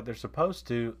God like they're supposed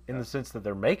to, in the sense that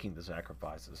they're making the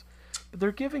sacrifices, but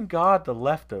they're giving God the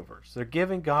leftovers. They're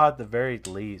giving God the very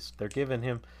least. They're giving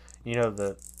him,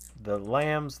 the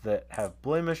lambs that have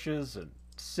blemishes and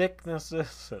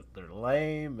sicknesses, and they're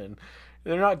lame, and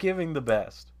they're not giving the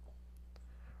best.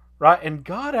 Right? And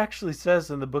God actually says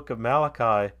in the book of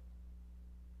Malachi,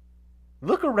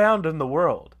 look around in the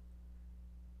world.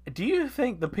 Do you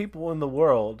think the people in the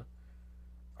world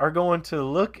are going to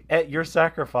look at your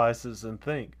sacrifices and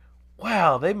think,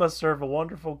 wow, they must serve a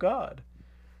wonderful God?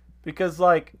 Because,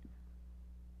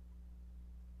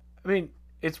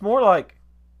 it's more like,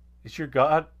 is your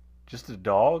God just a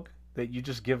dog that you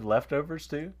just give leftovers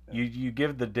to? You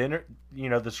give the dinner,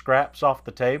 the scraps off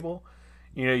the table,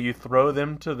 you throw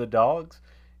them to the dogs.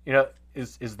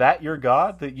 Is that your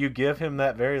God, that you give him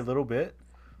that very little bit?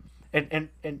 And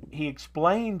he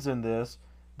explains in this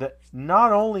that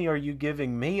not only are you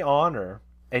giving me honor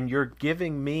and you're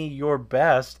giving me your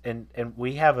best, and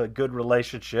we have a good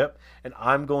relationship and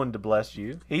I'm going to bless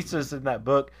you. He says in that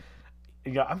book,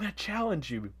 I'm going to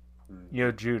challenge you,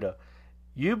 Judah.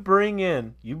 You bring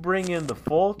in the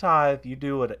full tithe, you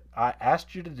do what I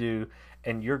asked you to do,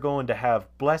 and you're going to have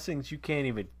blessings you can't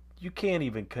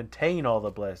even contain all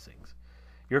the blessings.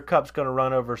 Your cup's going to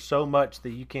run over so much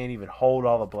that you can't even hold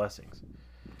all the blessings.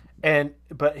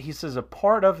 But he says a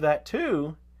part of that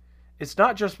too, it's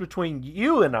not just between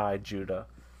you and I, Judah.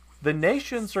 The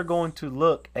nations are going to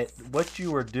look at what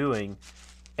you are doing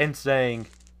and saying,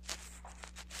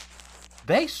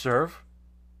 they serve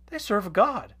a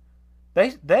God.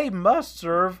 They must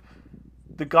serve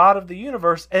the God of the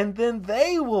universe, and then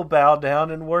they will bow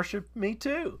down and worship me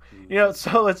too.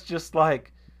 So it's just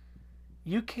like,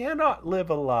 you cannot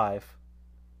live a life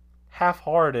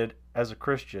half-hearted as a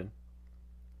Christian.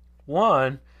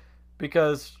 One,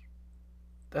 because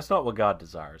that's not what God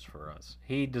desires for us.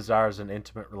 He desires an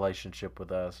intimate relationship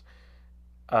with us.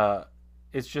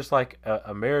 It's just like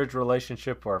a marriage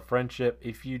relationship or a friendship.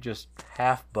 If you just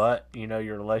half-butt,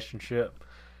 your relationship,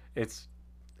 it's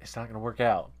not going to work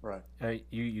out. Right.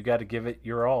 You got to give it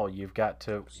your all. You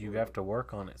have to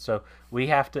work on it. So we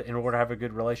have to, in order to have a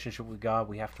good relationship with God,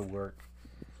 we have to work.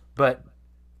 But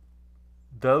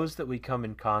those that we come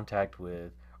in contact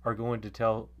with are going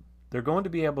to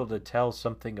be able to tell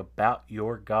something about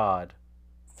your God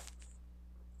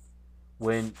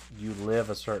when you live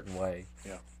a certain way.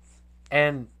 Yeah.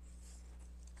 And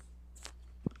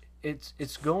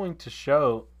it's going to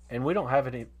show, and we don't have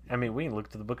any, we can look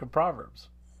to the book of Proverbs.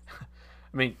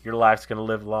 Your life's going to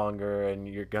live longer, and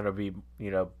you're going to be,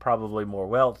 probably more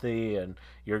wealthy, and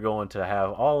you're going to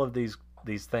have all of these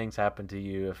things happen to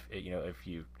you if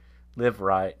you live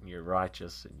right and you're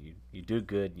righteous and you do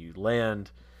good and you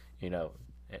lend, and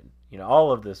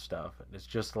all of this stuff. And it's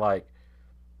just like,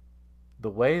 the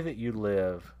way that you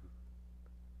live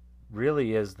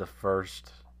really is the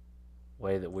first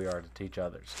way that we are to teach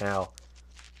others. Now,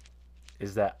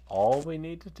 is that all we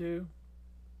need to do?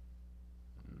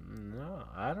 No,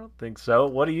 I don't think so.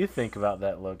 What do you think about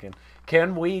that, Logan?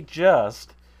 Can we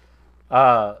just,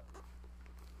 perhaps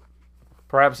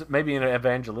maybe in an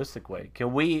evangelistic way,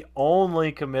 can we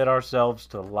only commit ourselves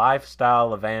to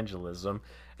lifestyle evangelism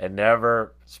and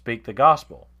never speak the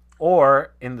gospel?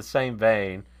 Or, in the same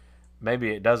vein,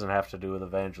 maybe it doesn't have to do with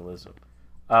evangelism.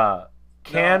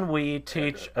 Can we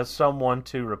teach someone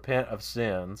to repent of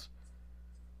sins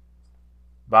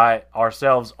by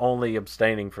ourselves only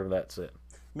abstaining from that sin?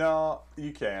 No,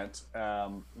 you can't.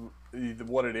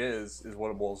 What it is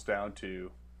what it boils down to.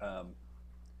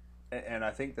 And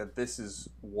I think that this is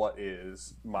what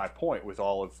is my point with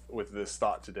this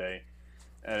thought today.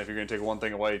 And if you're going to take one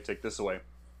thing away, take this away.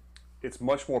 it's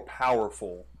much more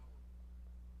powerful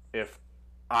if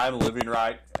I'm living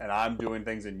right and I'm doing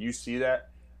things and you see that,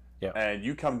 and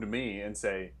you come to me and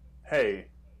say, hey,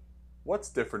 what's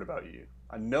different about you?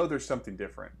 I know there's something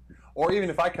different. Or even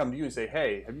if I come to you and say,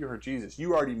 hey, have you heard Jesus?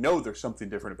 You already know there's something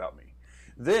different about me.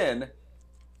 Than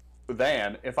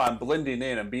if I'm blending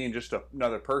in and being just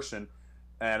another person,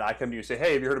 and I come to you and say,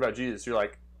 hey, have you heard about Jesus? You're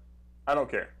like, I don't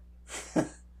care.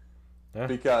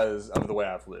 Because of the way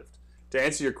I've lived. To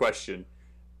answer your question,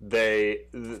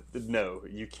 no,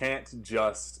 you can't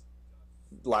just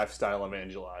lifestyle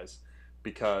evangelize,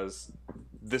 because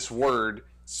this word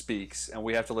speaks and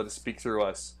we have to let it speak through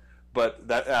us. But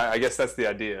that, I guess that's the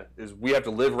idea, is we have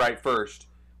to live right first.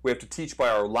 We have to teach by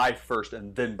our life first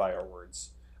and then by our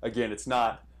words. Again, it's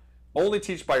not only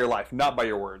teach by your life, not by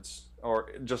your words.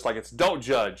 Or just like it's don't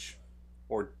judge,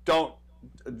 or don't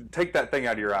take that thing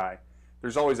out of your eye.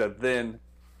 There's always a then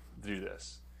do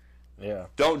this. Yeah.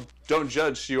 Don't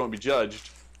judge so you won't be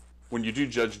judged. When you do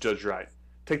judge, judge right.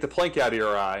 Take the plank out of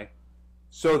your eye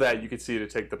so that you can see to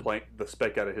take the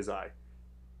speck out of his eye.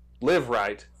 Live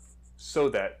right so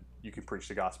that you can preach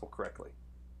the gospel correctly.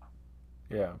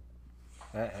 Yeah.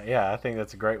 I think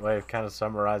that's a great way of kind of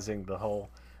summarizing the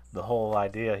whole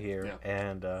idea here. Yeah.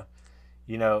 And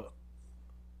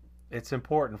it's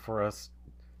important for us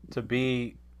to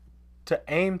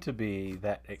aim to be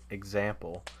that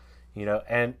example,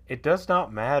 and it does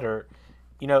not matter,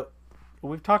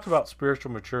 we've talked about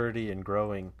spiritual maturity and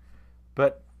growing,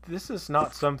 but this is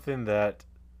not something that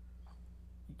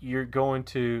you'll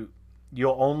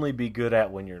only be good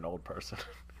at when you're an old person,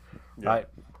 right?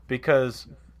 Because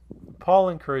Paul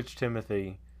encouraged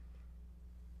Timothy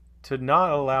to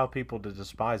not allow people to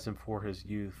despise him for his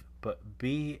youth, but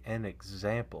be an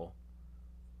example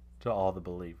to all the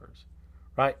believers,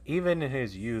 right? Even in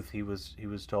his youth, he was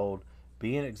told,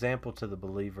 be an example to the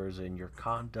believers in your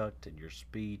conduct and your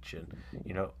speech, and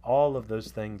all of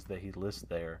those things that he lists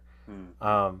there.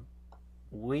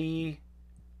 We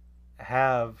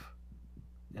have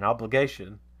an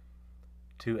obligation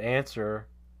to answer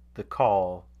the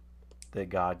call that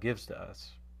God gives to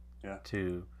us,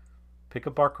 to pick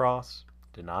up our cross,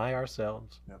 deny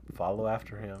ourselves, follow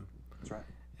after him. That's right.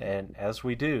 And as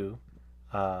we do,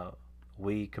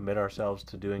 we commit ourselves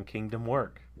to doing kingdom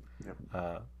work.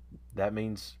 That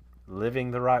means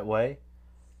living the right way,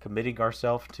 committing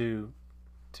ourselves to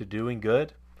doing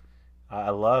good.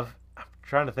 I'm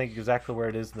trying to think exactly where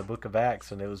it is in the book of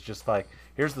Acts, and it was just like,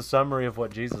 here's the summary of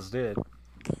what Jesus did.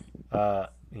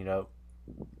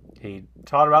 He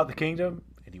taught about the kingdom,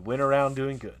 and he went around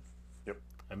doing good.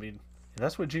 And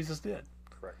that's what Jesus did.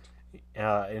 Correct.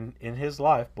 In his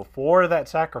life, before that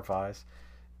sacrifice,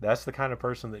 that's the kind of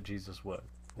person that Jesus was.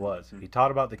 Mm-hmm. He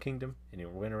taught about the kingdom, and he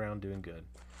went around doing good.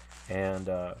 And,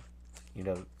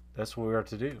 that's what we are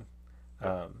to do.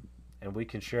 And we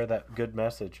can share that good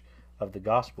message of the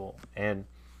gospel. And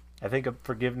I think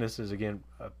forgiveness is, again,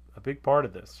 a big part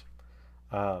of this.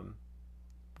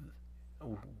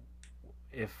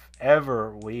 If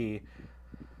ever we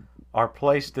are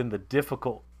placed in the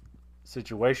difficult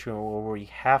situation where we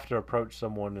have to approach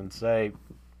someone and say,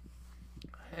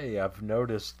 hey, I've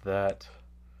noticed that,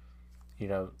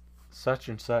 such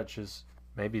and such is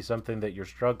maybe something that you're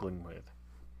struggling with,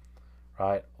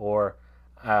 right? Or,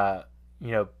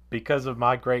 because of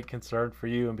my great concern for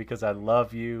you and because I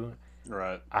love you,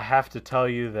 right, I have to tell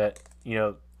you that,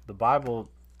 the Bible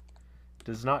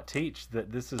does not teach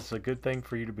that this is a good thing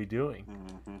for you to be doing.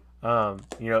 Mm-hmm.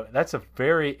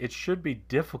 It should be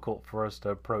difficult for us to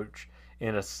approach,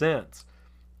 in a sense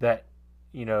that,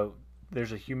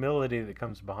 there's a humility that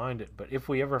comes behind it. But if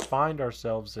we ever find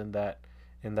ourselves in that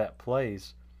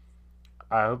place,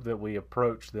 I hope that we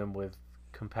approach them with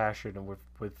compassion and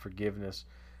with forgiveness,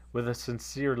 with a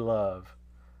sincere love.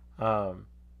 The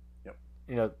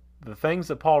things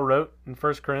that Paul wrote in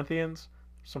 1 Corinthians,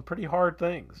 some pretty hard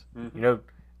things, mm-hmm.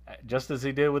 Just as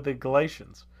he did with the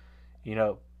Galatians,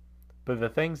 but the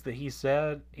things that he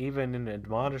said, even in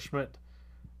admonishment,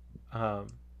 are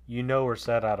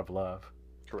said out of love.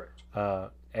 Correct.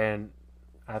 And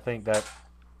I think that's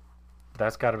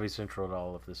got to be central to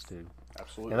all of this too.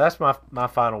 Absolutely. And that's my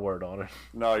final word on it.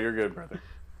 No, you're good, brother.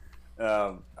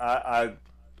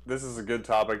 This is a good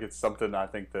topic. It's something I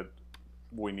think that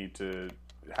we need to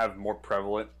have more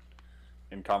prevalent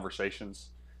in conversations.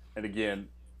 And again,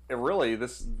 a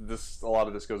lot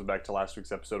of this goes back to last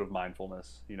week's episode of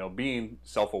mindfulness, being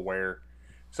self-aware.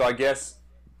 So I guess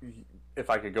if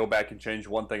I could go back and change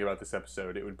one thing about this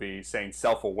episode, it would be saying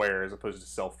self-aware as opposed to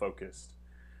self-focused.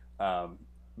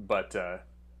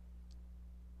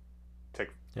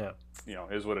 Yeah.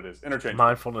 Is what it is. Interchange.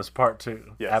 Mindfulness part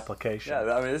 2. Yes. Application.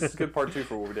 Yeah, I mean, this is good part 2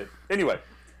 for what we did. Anyway,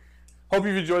 hope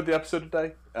you've enjoyed the episode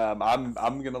today. I'm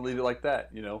going to leave it like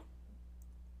that,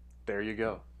 There you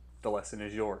go. The lesson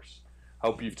is yours.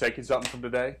 Hope you've taken something from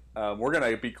today. We're going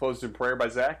to be closed in prayer by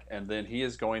Zach, and then he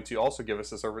is going to also give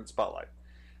us a servant spotlight.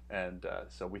 And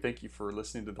so we thank you for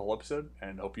listening to the whole episode,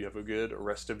 and hope you have a good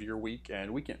rest of your week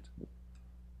and weekend.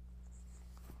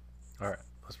 All right,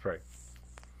 let's pray.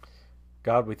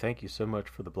 God, we thank you so much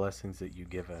for the blessings that you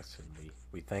give us, and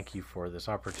we thank you for this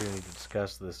opportunity to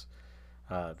discuss this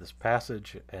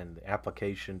passage and the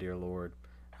application, dear Lord.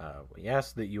 We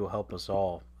ask that you will help us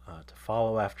all to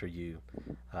follow after you,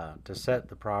 to set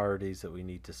the priorities that we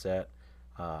need to set,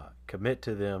 commit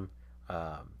to them,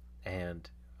 and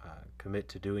commit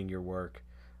to doing your work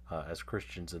as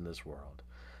Christians in this world.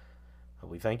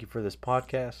 We thank you for this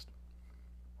podcast.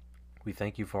 We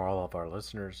thank you for all of our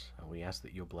listeners, and we ask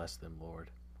that you'll bless them, Lord.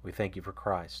 We thank you for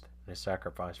Christ and his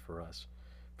sacrifice for us,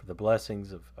 for the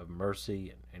blessings of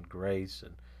mercy and grace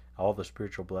and all the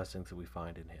spiritual blessings that we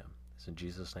find in him. It's in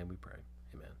Jesus' name we pray.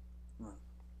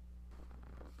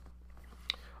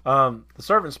 Amen. The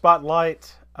Servant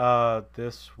Spotlight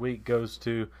this week goes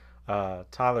to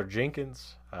Tyler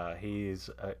Jenkins. He's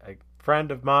a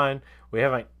friend of mine. We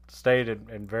haven't stayed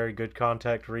in very good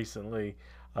contact recently,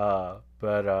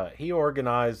 but he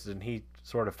organized and he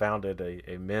sort of founded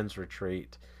a men's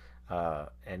retreat,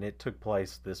 and it took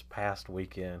place this past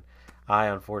weekend. I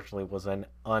unfortunately was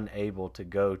unable to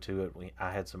go to it.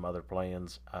 I had some other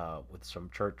plans with some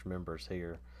church members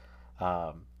here,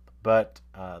 but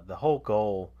the whole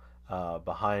goal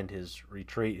behind his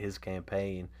retreat, his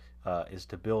campaign, is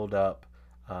to build up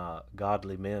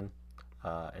godly men,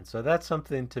 and so that's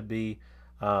something to be,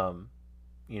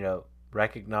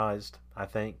 recognized. I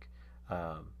think,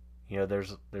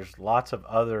 there's lots of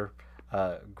other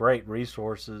great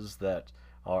resources that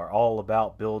are all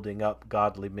about building up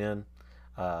godly men,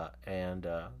 and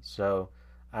so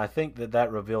I think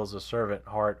that reveals a servant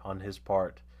heart on his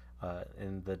part,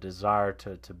 in the desire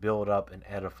to build up and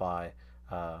edify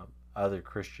other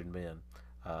Christian men.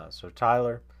 So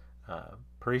Tyler,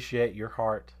 appreciate your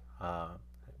heart,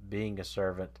 being a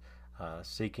servant,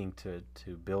 seeking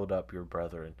to build up your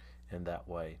brethren in that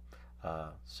way.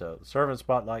 So the servant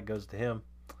spotlight goes to him.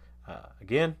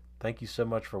 Again, thank you so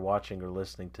much for watching or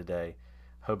listening today.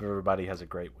 Hope everybody has a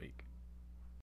great week.